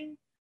hiring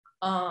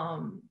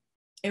and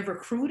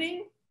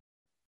recruiting,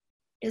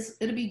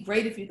 it'll be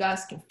great if you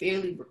guys can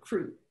fairly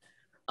recruit.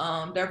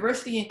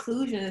 Diversity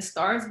inclusion, it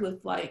starts with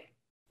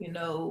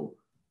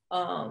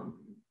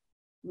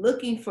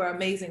looking for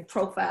amazing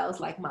profiles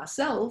like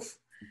myself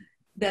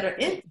that are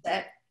in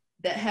that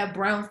have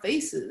brown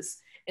faces,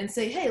 and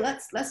say, hey,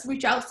 let's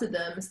reach out to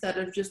them instead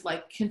of just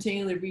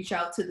continually reach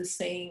out to the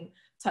same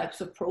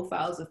types of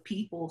profiles of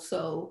people.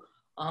 So,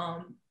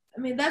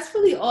 that's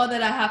really all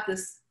that I have to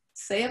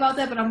say about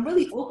that, but I'm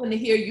really open to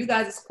hear you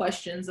guys'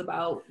 questions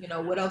about,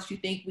 what else you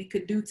think we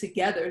could do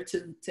together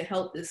to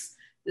help this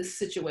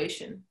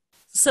situation.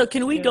 So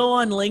can we go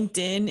on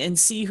LinkedIn and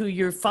see who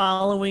you're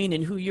following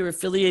and who you're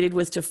affiliated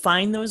with to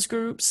find those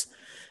groups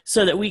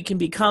so that we can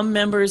become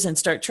members and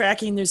start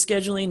tracking their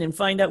scheduling and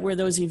find out where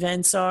those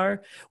events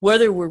are,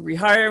 whether we're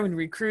rehiring,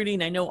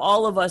 recruiting? I know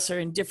all of us are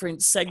in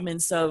different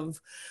segments of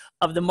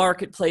the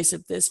marketplace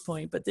at this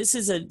point, but this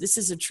is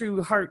a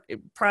true heart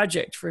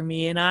project for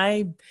me. And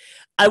I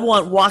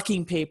want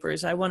walking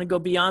papers. I want to go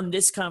beyond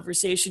this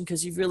conversation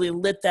because you've really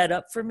lit that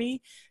up for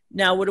me.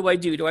 Now, what do I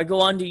do? Do I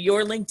go on to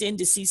your LinkedIn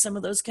to see some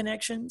of those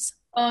connections?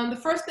 The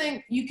first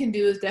thing you can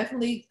do is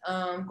definitely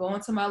go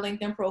onto my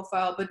LinkedIn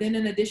profile. But then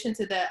in addition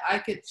to that, I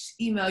could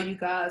email you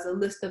guys a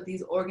list of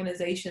these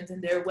organizations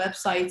and their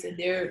websites and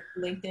their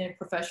LinkedIn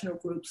professional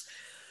groups.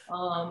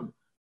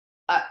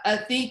 I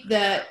think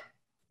that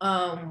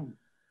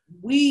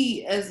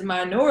we as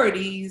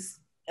minorities,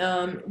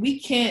 we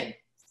can't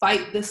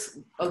fight this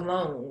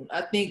alone.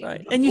 I think,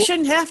 right. And you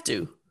shouldn't have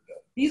to.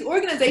 These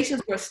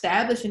organizations were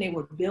established and they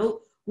were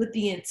built with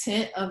the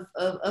intent of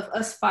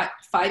us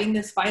fighting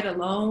this fight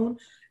alone.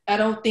 I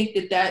don't think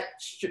that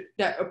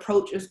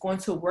approach is going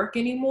to work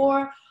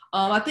anymore.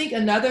 I think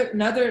another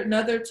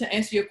to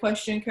answer your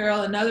question,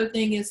 Carol, another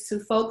thing is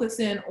to focus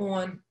in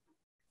on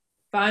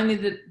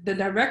finding the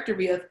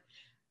directory of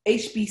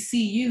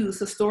HBCUs,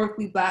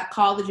 historically Black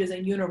colleges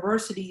and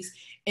universities,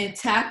 and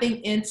tapping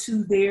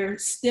into their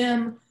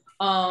STEM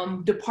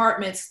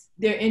departments,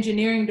 their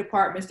engineering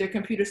departments, their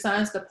computer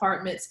science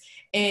departments,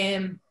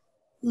 and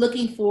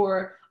looking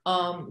for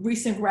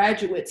recent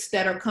graduates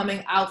that are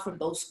coming out from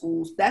those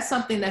schools. That's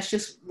something that's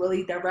just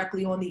really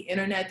directly on the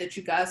internet that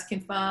you guys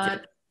can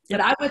find. Yep.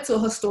 But I went to a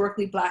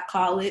historically Black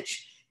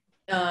college,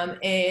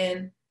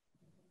 and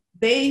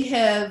they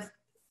have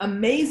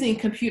amazing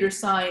computer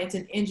science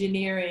and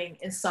engineering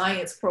and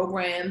science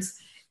programs,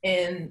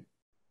 and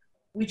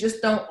we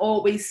just don't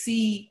always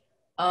see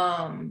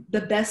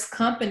the best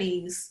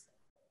companies.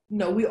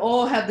 We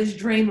all have this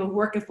dream of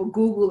working for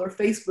Google or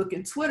Facebook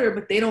and Twitter,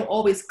 but they don't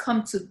always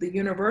come to the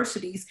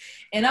universities.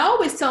 And I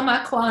always tell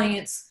my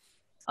clients,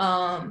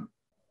 don't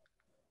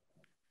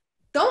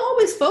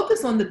always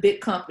focus on the big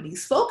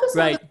companies. Focus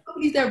on the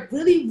companies that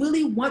really,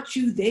 really want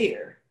you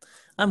there.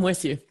 I'm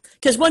with you.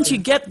 Because once you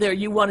get there,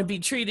 you want to be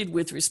treated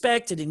with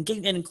respect and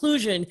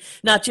inclusion,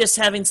 not just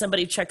having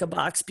somebody check a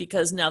box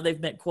because now they've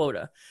met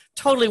quota.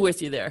 Totally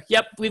with you there.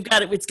 Yep, we've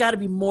got it. It's got to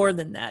be more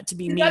than that to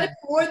be me. It's got to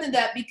be more than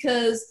that,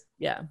 because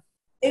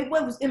it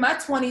was in my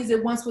 20s.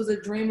 It once was a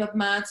dream of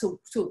mine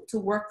to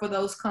work for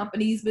those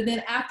companies. But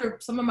then after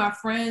some of my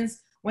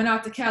friends went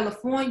out to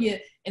California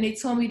and they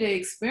told me their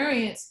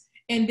experience,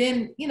 and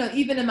then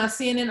even in my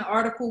CNN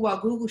article,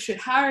 while Google should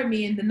hire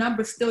me, and the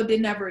numbers still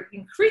didn't ever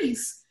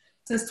increase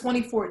since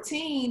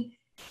 2014,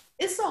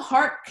 it's a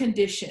heart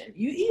condition.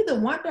 You either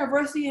want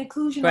diversity and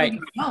inclusion or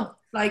you don't.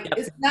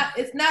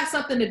 It's not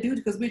something to do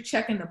because we're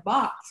checking the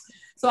box.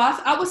 So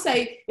I would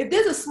say, if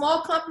there's a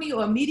small company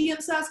or a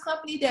medium-sized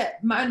company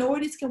that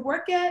minorities can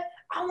work at,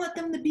 I want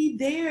them to be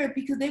there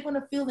because they want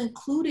to feel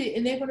included,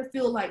 and they want to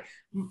feel like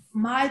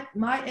my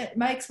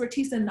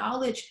expertise and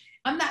knowledge.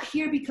 I'm not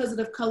here because of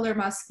the color of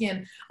my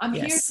skin. I'm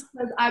here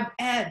because I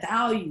add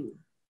value.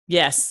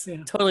 Yes,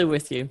 totally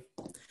with you.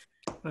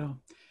 Well,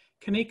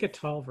 Kanika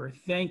Tolver,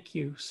 thank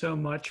you so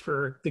much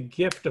for the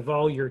gift of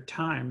all your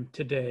time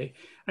today.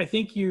 I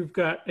think you've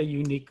got a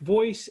unique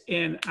voice,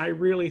 and I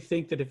really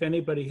think that if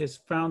anybody has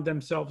found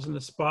themselves in the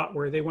spot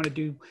where they want to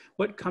do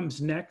what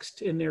comes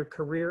next in their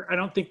career, I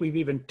don't think we've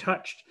even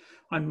touched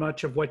on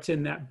much of what's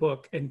in that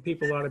book, and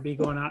people ought to be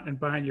going out and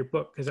buying your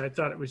book because I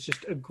thought it was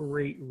just a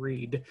great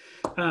read.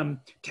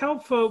 Tell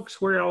folks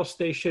where else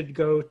they should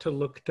go to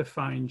look to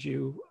find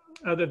you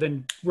other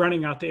than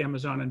running out to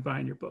Amazon and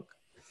buying your book.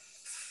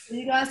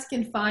 You guys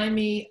can find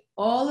me.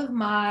 All of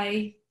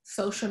my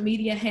social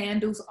media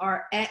handles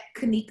are at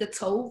Kanika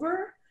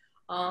Tolver.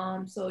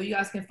 So you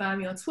guys can find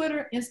me on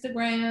Twitter,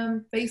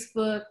 Instagram,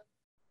 Facebook,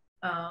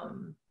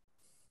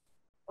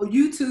 or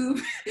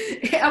YouTube.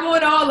 I'm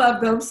on all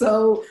of them.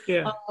 So,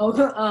 Yeah.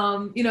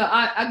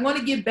 I want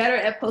to get better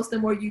at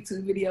posting more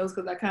YouTube videos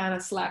because I kind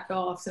of slacked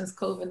off since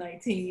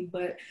COVID-19.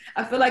 But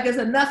I feel like there's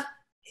enough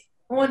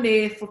on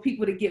there for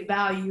people to get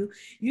value.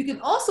 You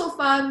can also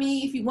find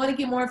me if you want to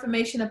get more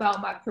information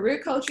about my career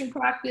coaching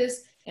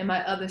practice and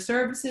my other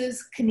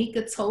services.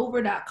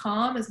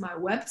 KanikaTolver.com is my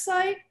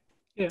website.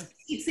 Yeah.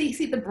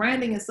 See, the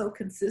branding is so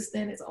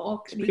consistent. It's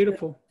all Kanika.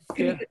 Beautiful.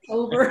 Kanika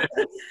Tolver.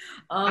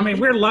 I mean,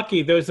 we're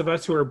lucky, those of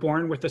us who are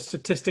born with a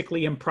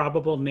statistically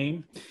improbable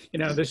name.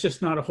 There's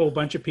just not a whole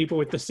bunch of people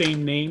with the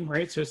same name,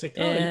 right? So it's like,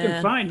 you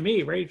can find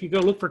me, right? If you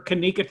go look for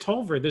Kanika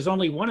Tolver, there's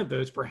only one of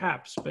those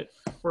perhaps, but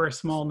we're a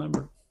small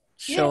number.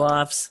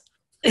 Show-offs.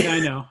 Yeah,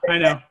 I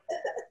know.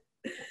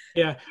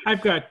 Yeah,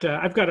 I've got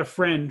a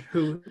friend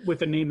who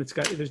with a name that's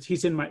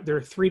there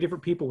are 3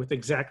 different people with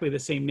exactly the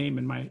same name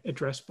in my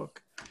address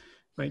book,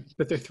 right?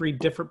 But they're 3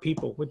 different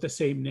people with the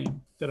same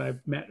name that I've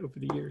met over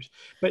the years.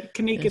 But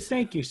Kanika,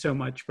 thank you so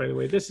much, by the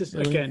way. This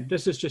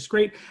is just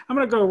great. I'm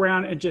going to go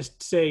around and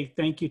just say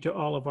thank you to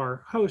all of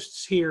our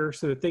hosts here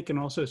so that they can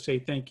also say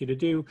thank you to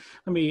do.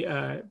 Let me,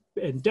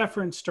 in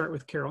deference, start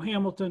with Carol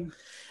Hamilton.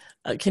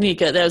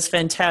 Kanika, that was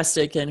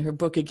fantastic, and her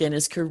book again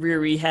is Career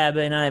Rehab,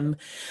 and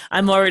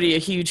I'm already a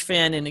huge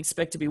fan and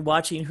expect to be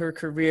watching her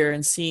career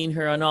and seeing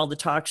her on all the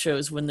talk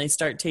shows when they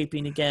start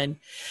taping again.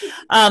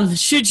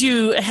 Should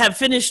you have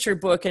finished her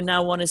book and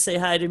now want to say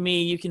hi to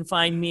me, you can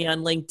find me on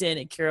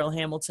LinkedIn at Carol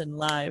Hamilton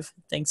Live.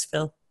 Thanks,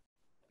 Phil.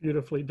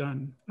 Beautifully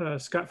done.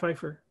 Scott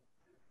Pfeiffer.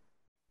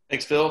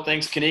 Thanks, Phil.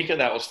 Thanks, Kanika.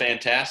 That was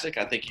fantastic.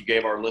 I think you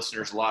gave our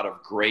listeners a lot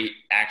of great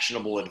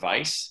actionable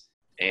advice.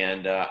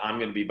 And I'm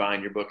going to be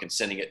buying your book and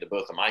sending it to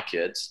both of my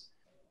kids.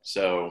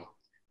 So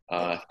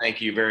thank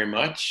you very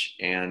much.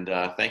 And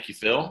thank you,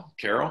 Phil,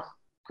 Carol,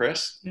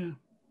 Chris.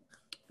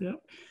 Yeah.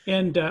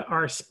 And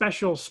our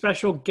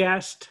special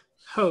guest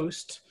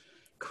host,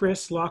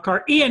 Chris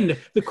Lockhart, in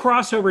the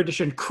crossover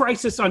edition,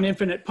 Crisis on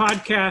Infinite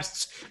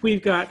Podcasts.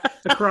 We've got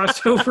a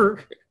crossover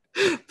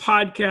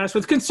podcast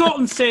with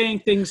consultants saying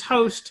things,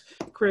 host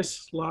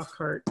Chris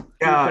Lockhart.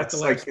 Yeah,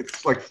 it's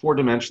like 4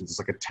 dimensions. It's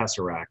like a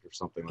tesseract or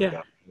something like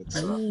that. It's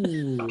a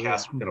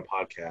podcast within a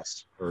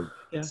podcast or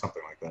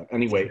something like that.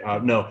 Anyway,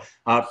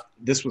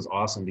 this was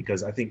awesome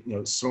because I think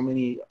so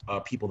many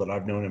people that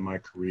I've known in my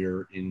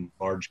career in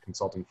large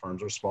consulting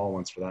firms or small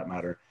ones for that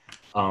matter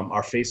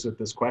are faced with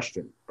this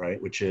question, right?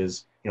 Which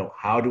is,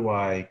 how do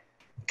I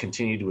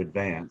continue to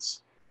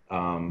advance?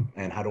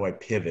 And how do I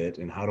pivot,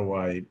 and how do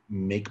I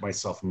make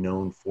myself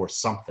known for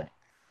something,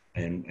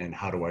 and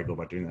how do I go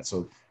about doing that?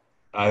 So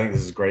I think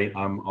this is great.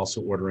 I'm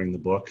also ordering the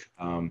book.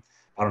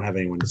 I don't have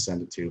anyone to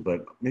send it to,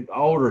 but maybe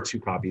I'll order 2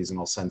 copies and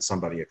I'll send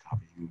somebody a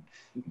copy and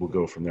we'll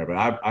go from there.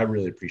 But I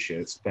really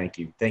appreciate it. So thank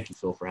you,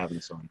 Phil, for having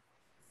us on.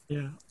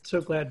 Yeah,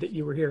 so glad that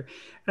you were here.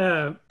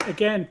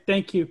 Again,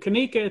 thank you,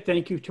 Kanika.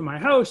 Thank you to my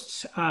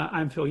hosts.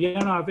 I'm Phil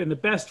Yanov, and the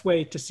best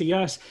way to see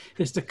us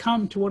is to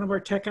come to one of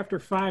our Tech After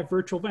 5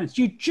 virtual events.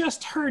 You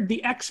just heard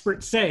the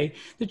expert say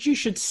that you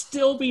should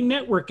still be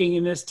networking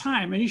in this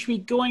time, and you should be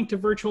going to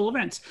virtual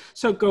events.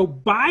 So go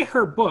buy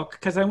her book,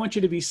 because I want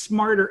you to be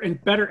smarter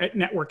and better at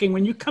networking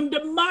when you come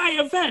to my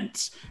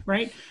events,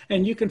 right?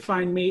 And you can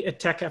find me at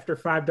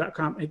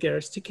techafter5.com. And get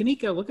us to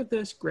Kanika. Look at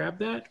this. Grab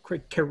that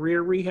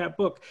Career Rehab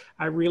book.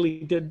 I really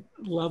did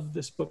love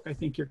this book. I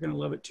think you're going to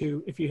love it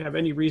too. If you have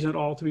any reason at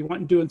all to be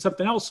wanting doing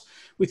something else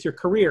with your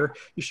career,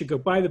 you should go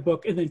buy the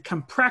book and then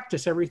come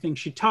practice everything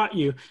she taught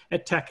you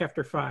at Tech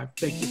After 5.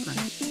 Thank you,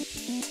 friends.